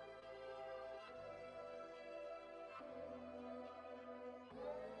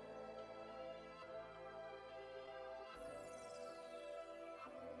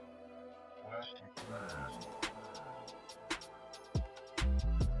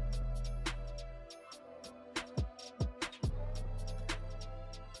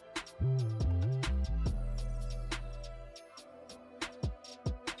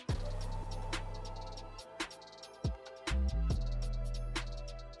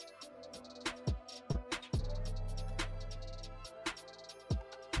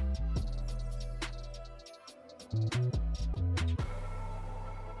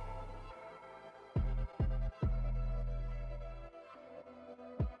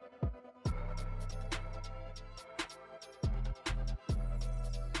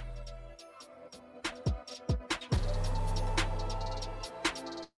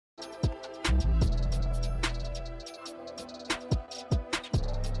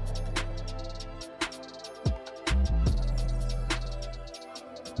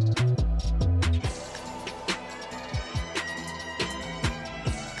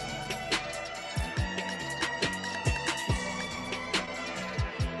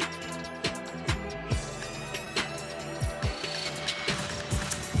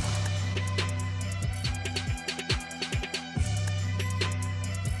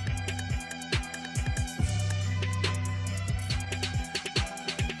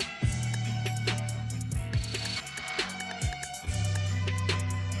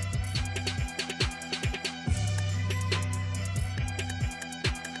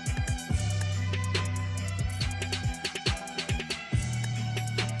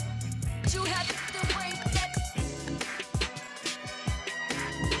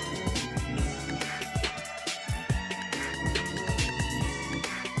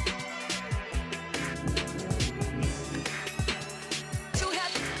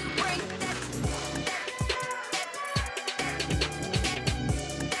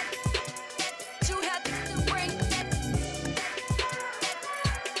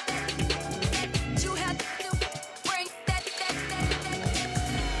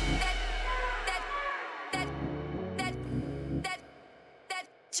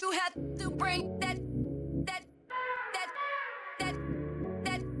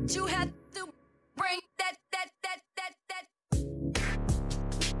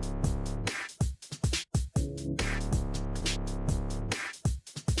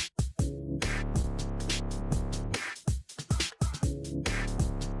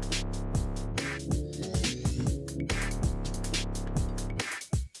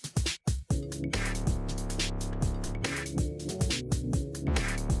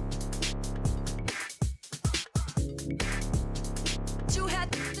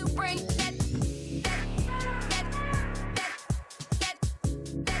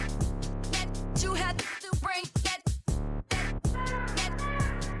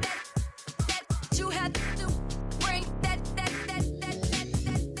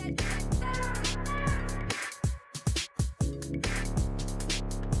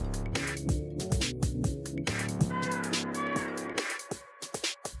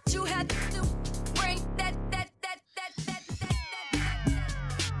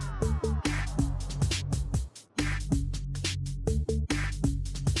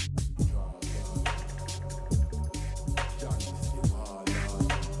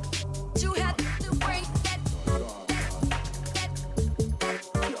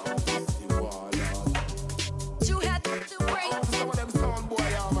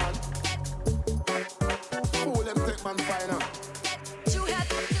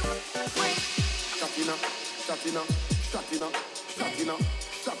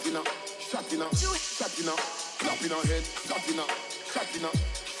 shatina, clapping her head, shatina, shatina,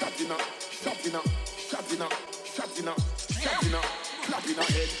 shatina, shatina, shatina, shatina, shatina, clapping her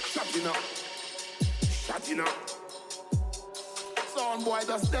head, shatina, shatina. Sound boy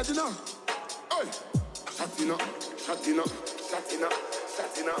that's dead enough. Hey, shatina, shatina, shatina,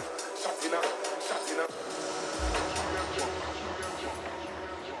 shatina, shatina, shatina.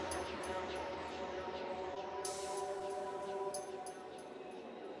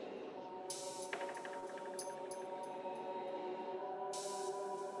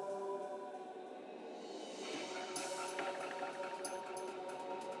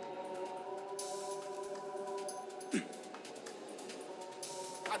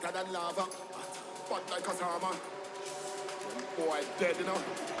 Hotter than lava, hot like a summer. Boy, dead enough.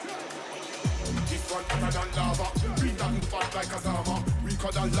 This one hotter than lava, green and hot like a summer. We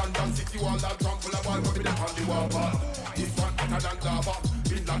call the London city wall, that trample a ball, but we them on the wall. This one hotter than lava,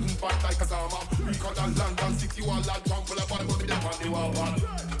 green and hot like a summer. We call the London city wall, that trample a ball, but we them on the wall.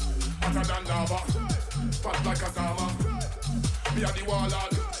 Hotter than lava, hot like a summer. Me and the wall,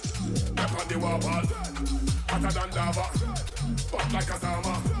 them on the wall. Hotter than lava, hot like a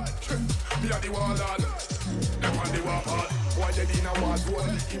summer. Me and the wall, them on the wall. Why they in a war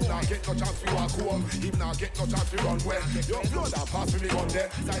zone? Him not get no chance to walk home. Him not get no chance to run where. Your blood and pass me gun there.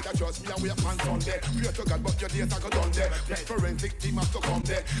 Side of trust me and we a pants on there. Pray to God but your days are go done there. Next forensic team have to come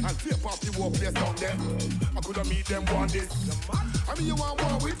there and tape off the war place down there. I coulda meet them one this. I mean you want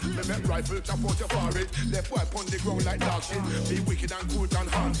war with? Me make rifle chop out your forehead. Left wipe on the ground like dog shit. Be wicked and cool and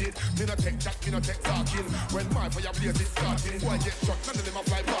haunted. Me no take chat, me no take talking. When my fire blaze is starting, boy get shot, none of them a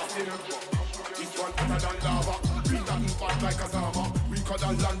fly past him. This one hotter than lava, green and hot like a summer. We call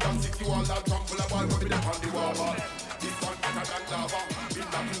the London city wall, that trample a ball, but we them on the wall. This one hotter than lava, green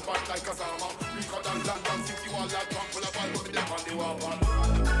and hot like a summer. We call the London city wall, that trample a ball, but we them on the wall.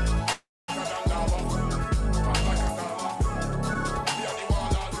 Hotter than lava, hot like a summer. We on the wall,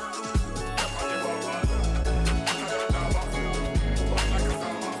 them on the wall. Hotter than lava, hot like a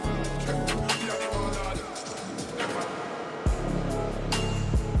summer. We on the wall, them on.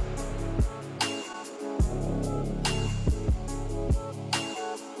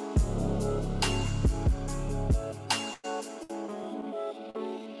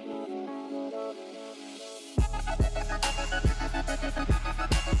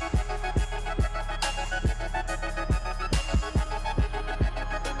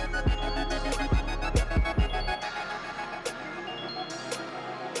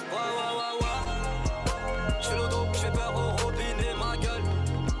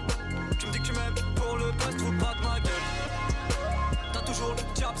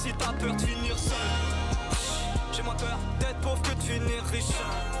 Si t'as peur de finir seul, j'ai moins peur d'être pauvre que de finir riche.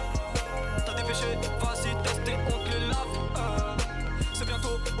 T'as des péchés, vas-y teste et on te les lave. C'est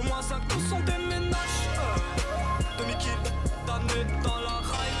bientôt au moins 5 tous sont des ménages. Demi-kill, damné dans la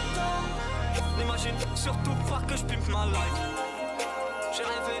ride. N'imagine surtout pas que je pimpe ma life. J'ai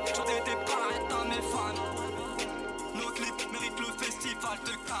rêvé, j'en ai été paraître à mes fans. Nos clips méritent le festival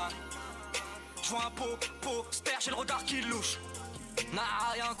de Cannes. J'vois un poster, j'ai le regard qui louche.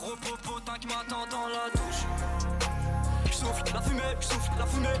 Nah, y'a un gros popotin qui m'attend dans la douche. J'souffle la fumée, j'souffle la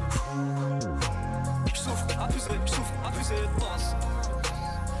fumée. J'souffle abusé, pense.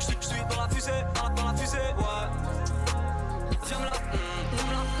 J'suis dans la fusée, dans la fusée, ouais. Viens me la, ouais.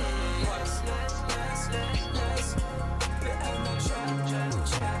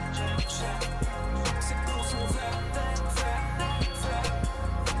 C'est pour son verre.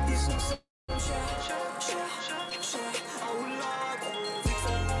 Ils sont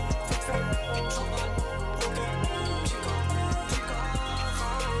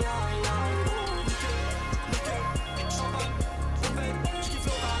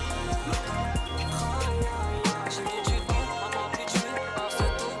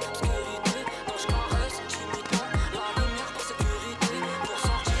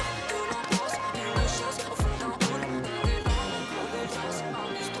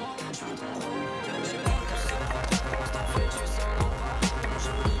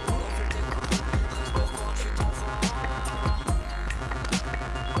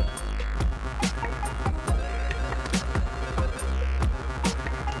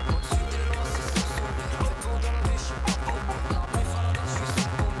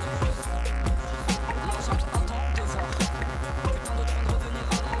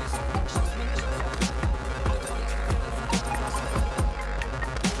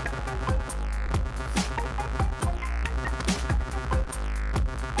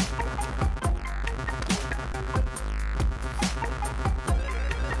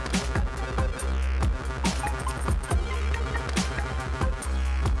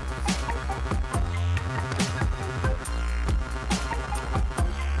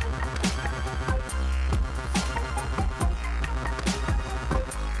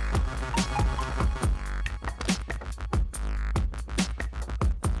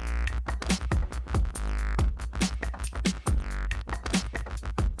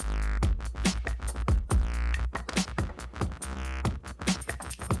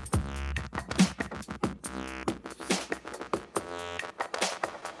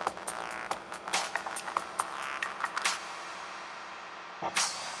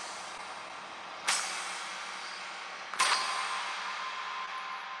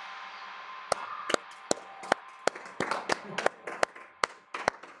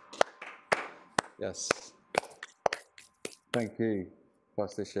Yes. Thank you,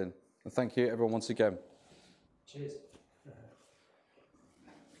 Plastician. And thank you, everyone, once again. Cheers.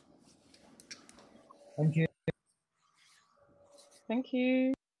 Thank you. Thank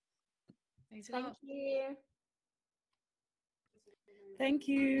you. Thanks a Thank lot. you. Thank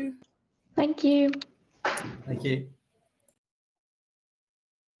you. Thank you. Thank you.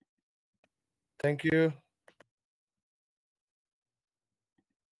 Thank you.